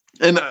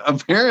 And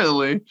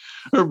apparently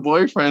her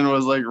boyfriend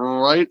was like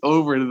right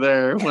over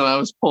there when I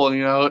was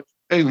pulling out,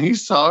 and he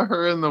saw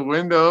her in the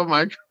window of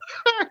my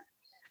car.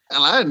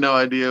 And I had no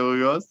idea who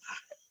he was.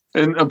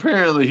 And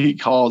apparently he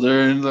called her,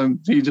 and then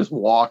he just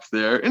walked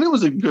there. And it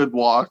was a good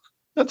walk.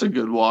 That's a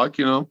good walk,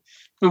 It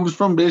was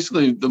from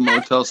basically the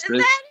Motel 6.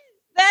 That's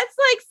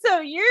like, so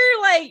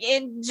you're like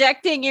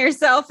injecting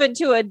yourself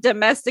into a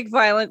domestic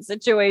violence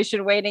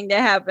situation waiting to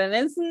happen.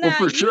 It's not,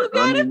 well, for sure. You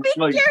gotta be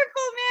careful,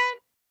 man.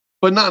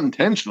 But not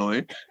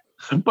intentionally.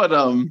 But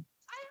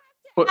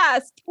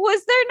ask,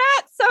 was there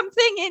not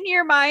something in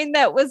your mind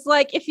that was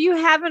like, if you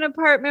have an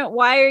apartment,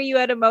 why are you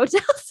at a Motel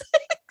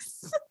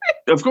 6?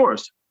 Of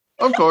course.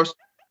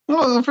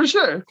 Well, for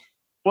sure.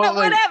 Well,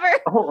 whatever.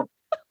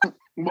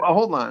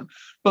 Hold on.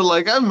 But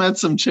like, I've met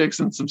some chicks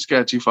in some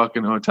sketchy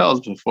fucking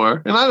hotels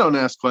before, and I don't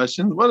ask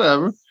questions.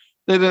 Whatever.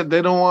 They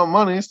don't want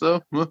money,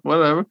 so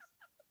whatever.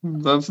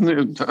 That's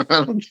new. I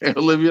don't care.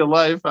 Live your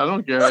life. I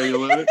don't care how you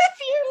live it.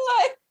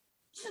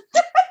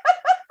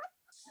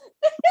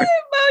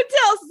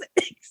 Motel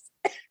 6.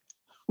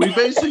 We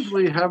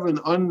basically have an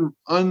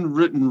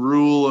unwritten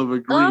rule of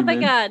agreement. Oh my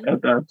God.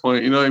 At that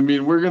point, you know what I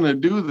mean? We're gonna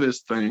do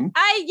this thing.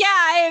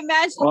 I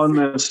imagine on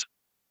this,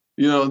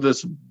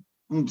 this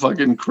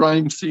fucking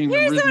crime scene.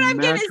 Here's what I'm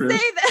gonna say.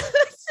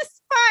 That's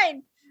just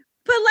fine,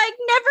 but like,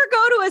 never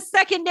go to a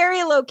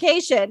secondary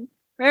location.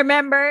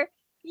 Remember,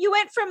 you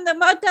went from the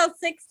Motel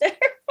 6 to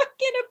her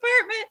fucking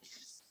apartment.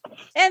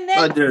 And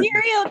then serial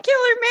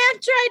killer man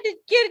tried to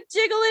get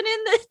jiggling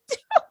in the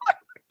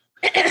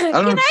door.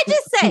 Can I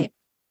just say,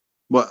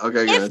 what?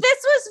 Okay, if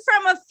this was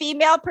from a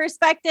female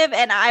perspective,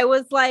 and I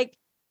was like,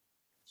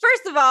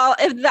 first of all,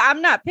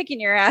 I'm not picking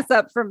your ass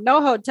up from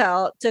no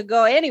hotel to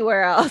go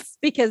anywhere else,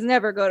 because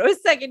never go to a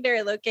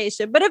secondary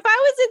location. But if I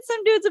was in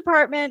some dude's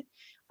apartment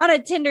on a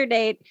Tinder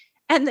date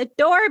and the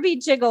door be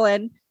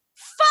jiggling,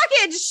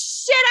 fucking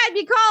shit, I'd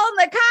be calling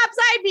the cops.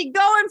 I'd be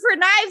going for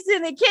knives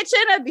in the kitchen.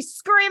 I'd be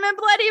screaming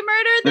bloody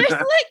murder. There's like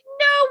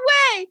no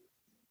way.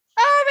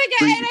 Oh my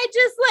God. And I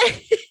just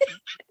like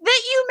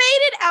that you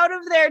made it out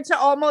of there to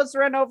almost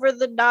run over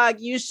the dog.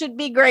 You should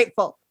be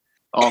grateful.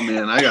 Oh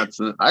man, I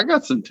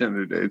got some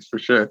Tinder dates for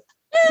sure.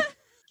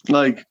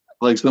 like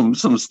some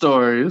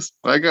stories.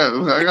 I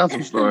got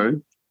some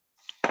stories.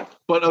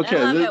 But okay,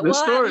 the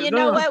story. You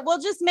know what?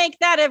 We'll just make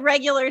that a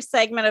regular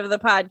segment of the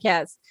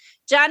podcast.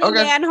 Johnny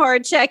Manhor,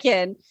 check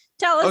in.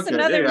 Tell us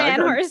another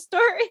Manhor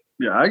story.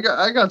 Yeah,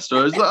 I got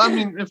stories. I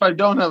mean, if I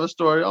don't have a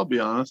story, I'll be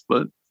honest.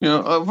 But for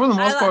the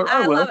most part,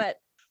 I will. Love it.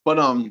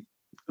 But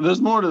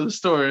there's more to the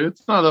story.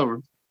 It's not over.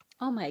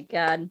 Oh my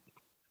God.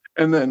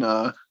 And then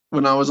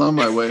when I was on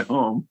my way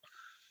home,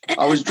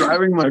 I was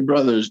driving my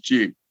brother's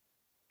Jeep.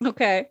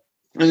 Okay.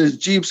 And his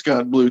Jeep's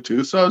got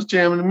Bluetooth, so I was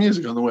jamming the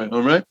music on the way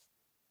home, right?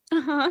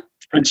 Uh-huh.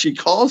 And she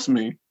calls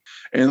me,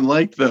 and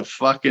like the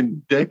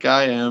fucking dick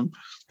I am,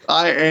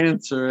 I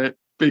answer it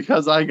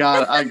because I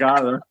got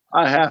her.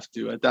 I have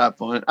to at that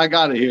point. I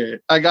gotta hear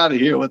it. I gotta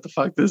hear what the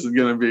fuck this is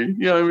gonna be. You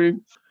know what I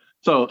mean?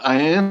 So I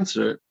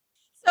answer.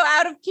 So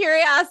out of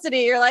curiosity,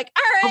 you're like,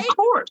 all right. Of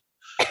course.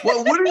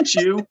 Well, wouldn't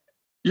you?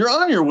 You're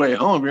on your way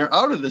home. You're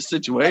out of the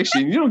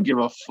situation. You don't give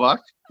a fuck.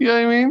 You know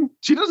what I mean?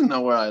 She doesn't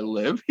know where I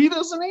live. He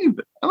doesn't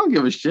either. I don't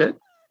give a shit.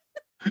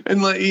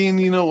 And like, Ian,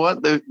 you know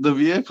what? The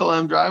vehicle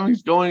I'm driving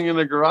is going in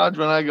the garage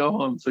when I go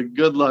home. So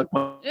good luck,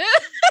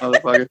 motherfucker. All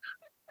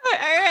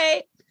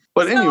right.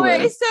 But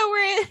anyway. So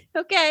we're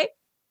okay.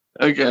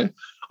 Okay.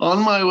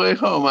 On my way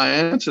home, I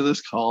answer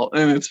this call,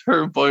 and it's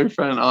her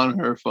boyfriend on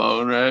her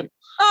phone, right?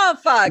 Oh,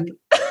 fuck.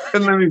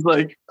 And then he's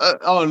like,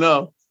 oh,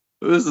 no.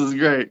 This is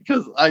great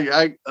because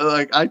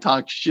I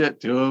talk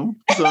shit to him,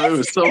 so it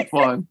was so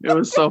fun. It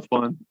was so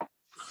fun.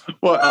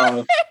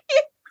 Well,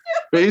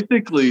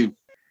 basically,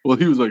 well,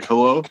 he was like,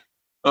 "Hello."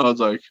 I was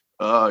like,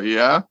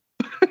 yeah."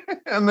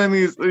 And then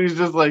he's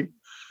just like,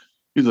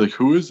 he's like,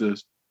 "Who is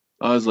this?"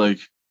 I was like,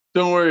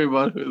 "Don't worry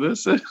about who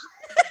this is."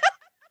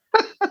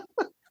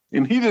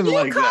 And he didn't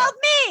like that. You called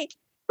me.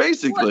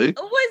 Basically,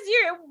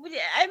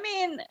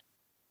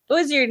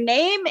 was your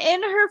name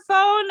in her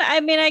phone?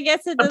 I mean, I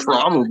guess it doesn't.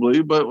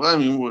 Probably, but I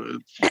mean,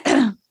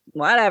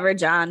 whatever,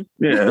 John.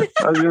 Yeah,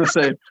 I was gonna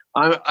say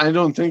I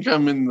don't think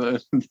I'm in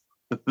the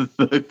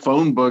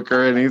phone book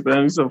or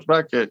anything, so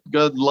fuck it.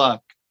 Good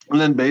luck. And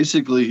then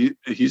basically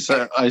he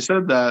said I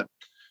said that,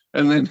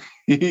 and then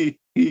he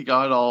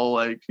got all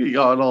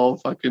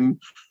fucking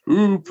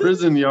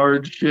prison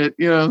yard shit.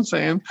 You know what I'm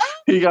saying?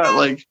 He got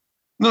like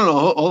no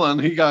hold on.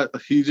 He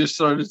just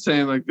started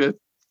saying like this.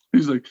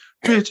 He's like,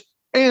 bitch.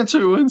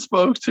 Answer when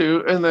spoke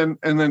to, and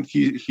then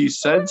he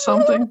said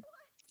something.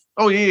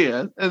 Oh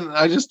yeah, and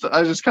I just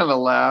kind of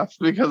laughed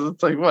because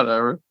it's like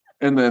whatever.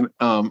 And then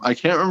I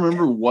can't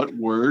remember what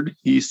word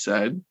he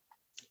said,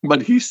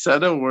 but he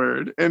said a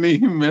word and he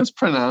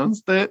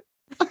mispronounced it.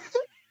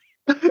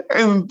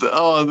 And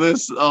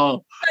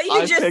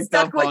you just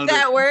stuck with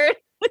that word.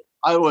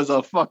 I was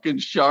a fucking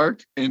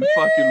shark in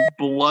fucking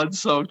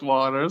blood-soaked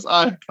waters.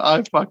 I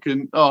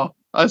fucking I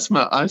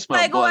smell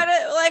like blood.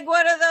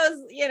 What are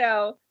those? You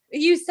know.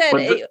 You said,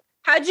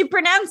 how'd you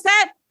pronounce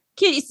that?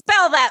 Can you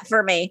spell that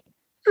for me?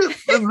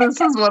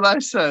 This is what I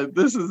said.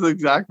 This is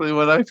exactly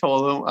what I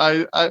told him.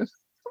 I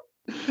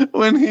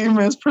when he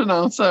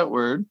mispronounced that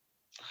word,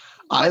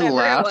 whatever I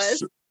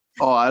laughed.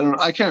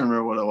 I can't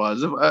remember what it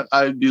was.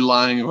 I'd be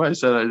lying if I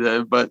said I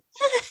did, but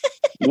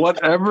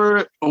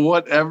whatever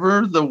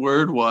the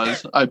word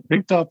was, I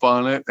picked up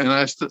on it and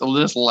I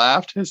just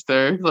laughed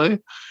hysterically.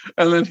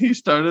 And then he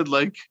started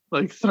like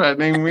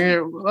threatening me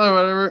or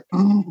whatever.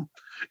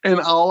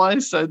 And all I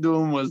said to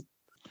him was,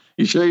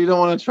 "You sure you don't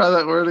want to try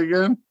that word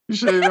again? You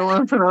sure you don't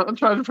want to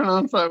try to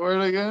pronounce that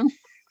word again?"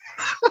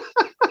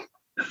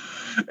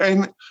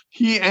 And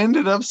he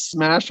ended up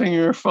smashing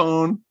your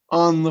phone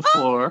on the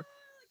floor.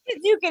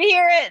 You could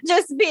hear it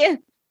just being.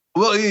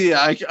 Well,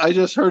 yeah, I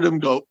just heard him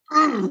go,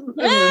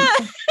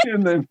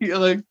 and then he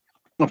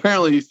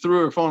apparently he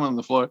threw her phone on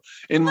the floor.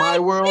 In my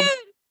world,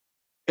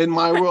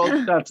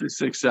 that's a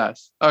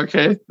success.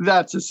 Okay,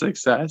 that's a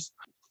success.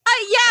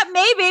 Yeah,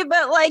 maybe,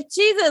 but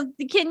Jesus,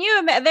 can you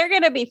imagine? They're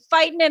going to be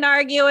fighting and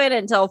arguing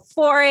until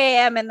 4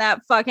 a.m. in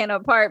that fucking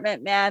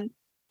apartment, man.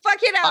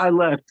 Fucking out. I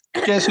left.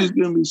 Guess who's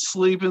going to be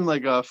sleeping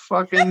like a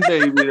fucking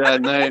baby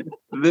that night?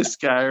 This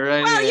guy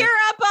right here. You're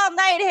up all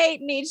night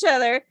hating each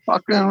other.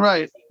 Fucking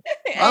right.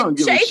 I don't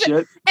give a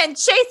shit. And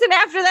chasing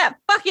after that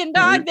fucking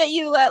dog that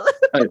you let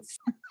loose.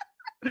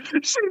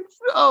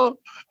 I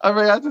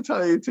forgot to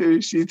tell you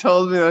too. She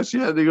told me that she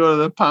had to go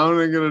to the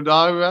pound and get a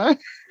dog back.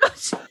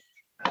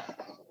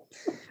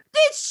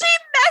 Did she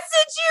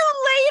message you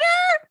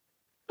later?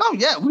 Oh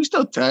yeah, we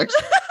still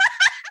text.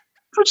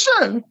 For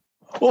sure.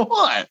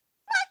 What?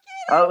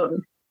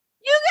 I'm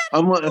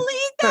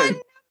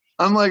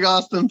like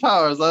Austin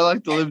Powers. I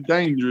like to live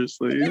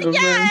dangerously. You know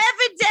yeah,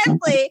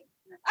 evidently.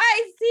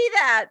 I see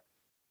that.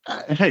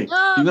 Hey,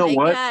 you know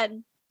what?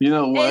 God. You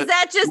know what? Is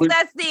that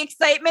that's the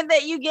excitement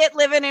that you get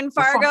living in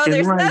Fargo?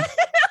 There's nothing else.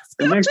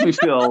 It makes me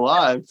feel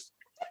alive.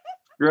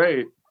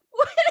 Great.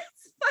 When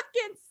it's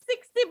fucking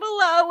 60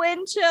 below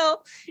wind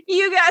chill,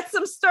 you got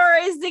some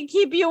stories to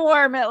keep you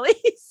warm at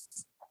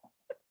least.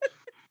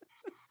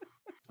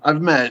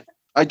 I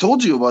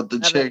told you about the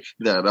chick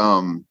that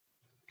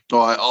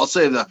I'll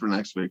save that for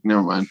next week.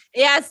 Never mind.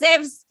 Yeah,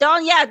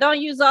 don't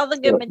use all the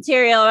good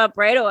material up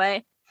right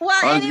away.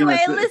 Well, anyway,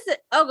 listen.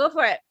 Oh, go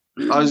for it.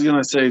 I was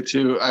gonna say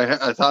too.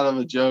 I thought of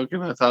a joke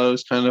and I thought it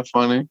was kind of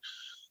funny.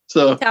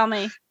 So tell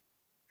me.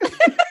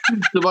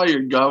 It's about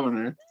your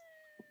governor.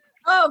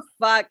 Oh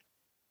fuck!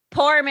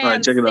 Poor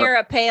man,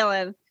 Sarah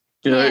Palin.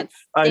 Can't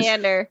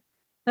stand her.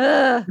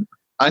 Ugh.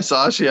 I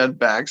saw she had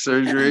back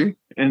surgery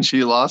and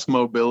she lost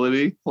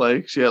mobility.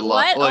 Like she had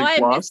lost. I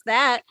missed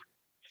that.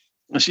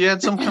 She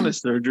had some kind of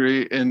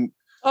surgery and.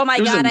 Oh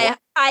my God!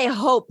 I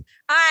hope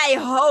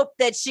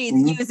that she's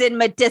using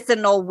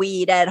medicinal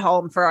weed at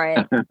home for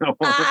it.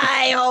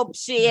 I hope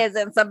she is,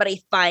 and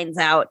somebody finds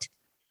out.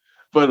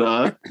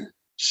 But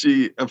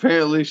she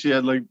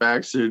had like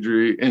back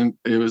surgery, and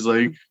it was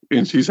like,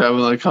 and she's having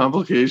like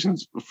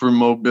complications for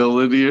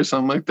mobility or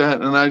something like that.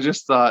 And I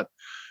just thought,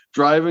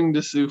 driving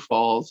to Sioux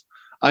Falls,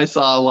 I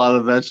saw a lot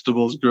of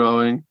vegetables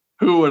growing.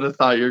 Who would have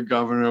thought your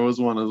governor was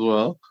one as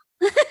well?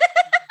 See,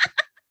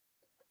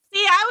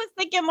 I was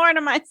thinking more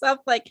to myself,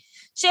 like,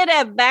 she had to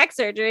have back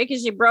surgery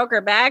because she broke her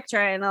back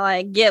trying to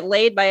like get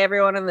laid by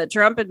everyone in the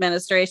Trump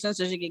administration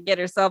so she could get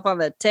herself on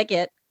the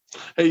ticket.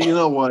 Hey, you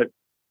know what?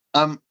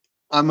 I'm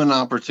an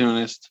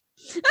opportunist.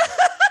 So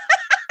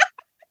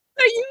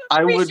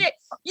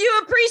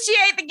you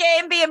appreciate the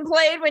game being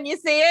played when you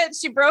see it.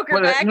 She broke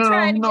her back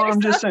trying to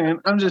get herself.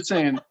 I'm just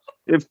saying.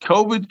 If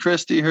COVID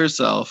Christie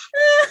herself,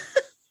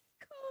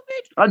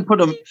 I'd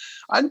put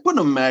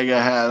a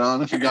MAGA hat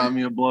on if you got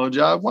me a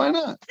blowjob. Why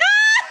not?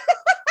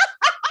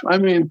 I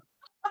mean,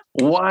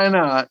 why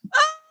not?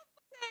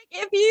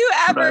 If you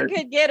ever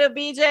could get a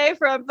BJ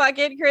from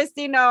fucking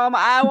Christy Nome,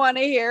 I want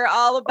to hear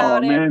all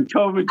about it. Oh man,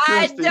 COVID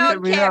Christy,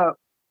 hit me up.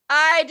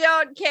 I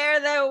don't care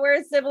that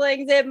we're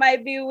siblings. It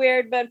might be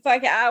weird, but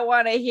fuck it, I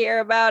want to hear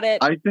about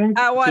it. I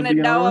want to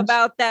know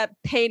about that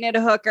painted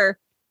hooker.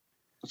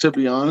 To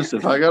be honest,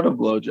 if I got a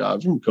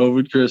blowjob from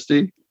COVID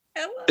Christy,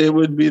 it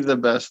would be the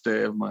best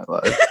day of my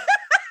life.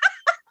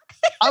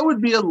 I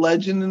would be a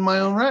legend in my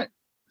own right.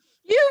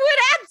 You would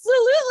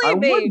absolutely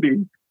be. I would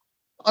be.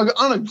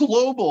 On a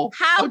global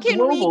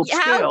scale.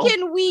 How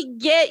can we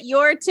get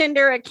your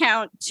Tinder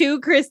account to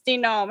Christy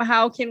Nome?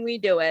 How can we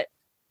do it?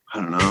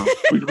 I don't know.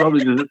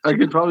 I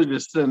could probably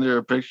just send her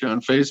a picture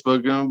on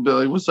Facebook and be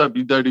like, "What's up,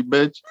 you dirty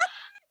bitch?"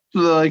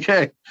 So they're like,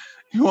 "Hey,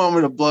 you want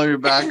me to blow your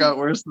back out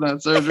worse than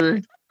that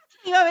surgery?"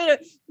 You want me to?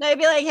 I'd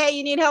be like, "Hey,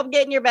 you need help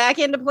getting your back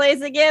into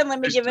place again? Let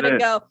me give it a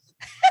go."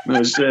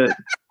 No shit.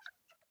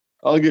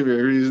 I'll give you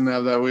a reason to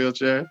have that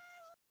wheelchair. Okay.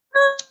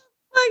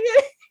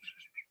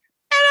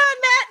 And on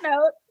that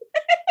note,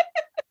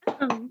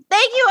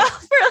 thank you all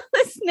for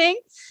listening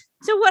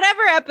to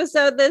whatever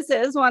episode this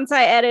is. Once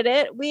I edit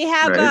it, we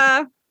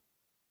have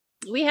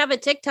a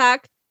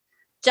TikTok,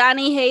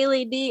 Johnny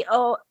Haley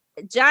DOF,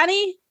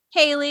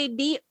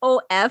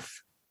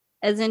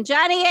 as in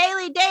Johnny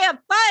Haley Day of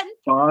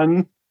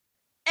Fun.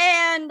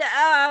 And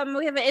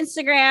we have an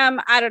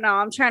Instagram. I don't know.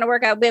 I'm trying to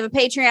work out. We have a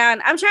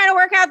Patreon. I'm trying to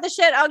work out the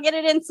shit. I'll get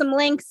it in some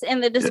links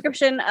in the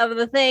description of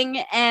the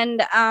thing.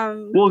 And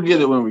we'll get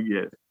it when we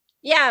get it.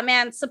 Yeah,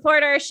 man.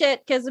 Support our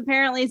shit because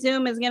apparently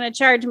Zoom is going to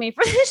charge me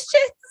for this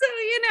shit.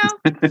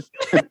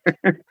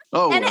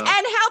 So, and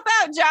help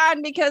out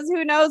John because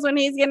who knows when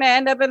he's going to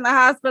end up in the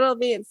hospital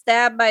being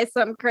stabbed by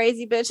some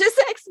crazy bitch's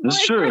ex-boyfriend.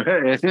 It's true.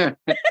 Hey,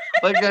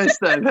 like I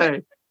said,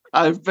 hey.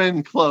 I've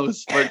been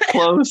close, but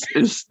close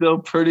is still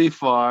pretty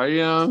far. You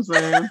know what I'm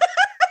saying?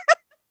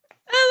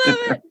 I love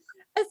it.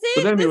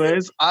 See, but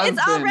anyways,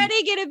 it's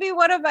already going to be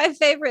one of my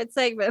favorite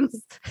segments.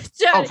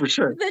 Johnny, for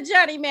sure. The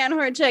Johnny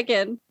Manhorn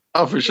check-in.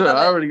 Oh, for sure.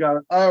 I already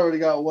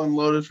got one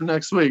loaded for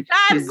next week.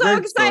 I'm so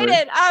excited.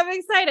 Story. I'm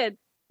excited.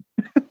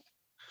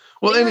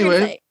 Well,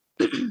 anyway,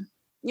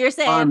 you're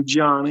saying I'm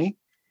Johnny,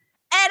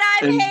 and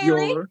I'm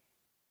Haley,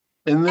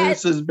 and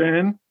this has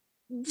been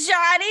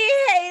Johnny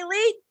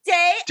Haley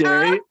Day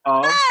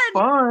of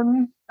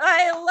Fun.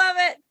 I love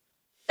it.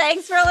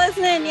 Thanks for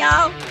listening,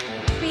 y'all.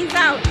 Peace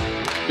out.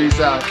 Peace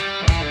out.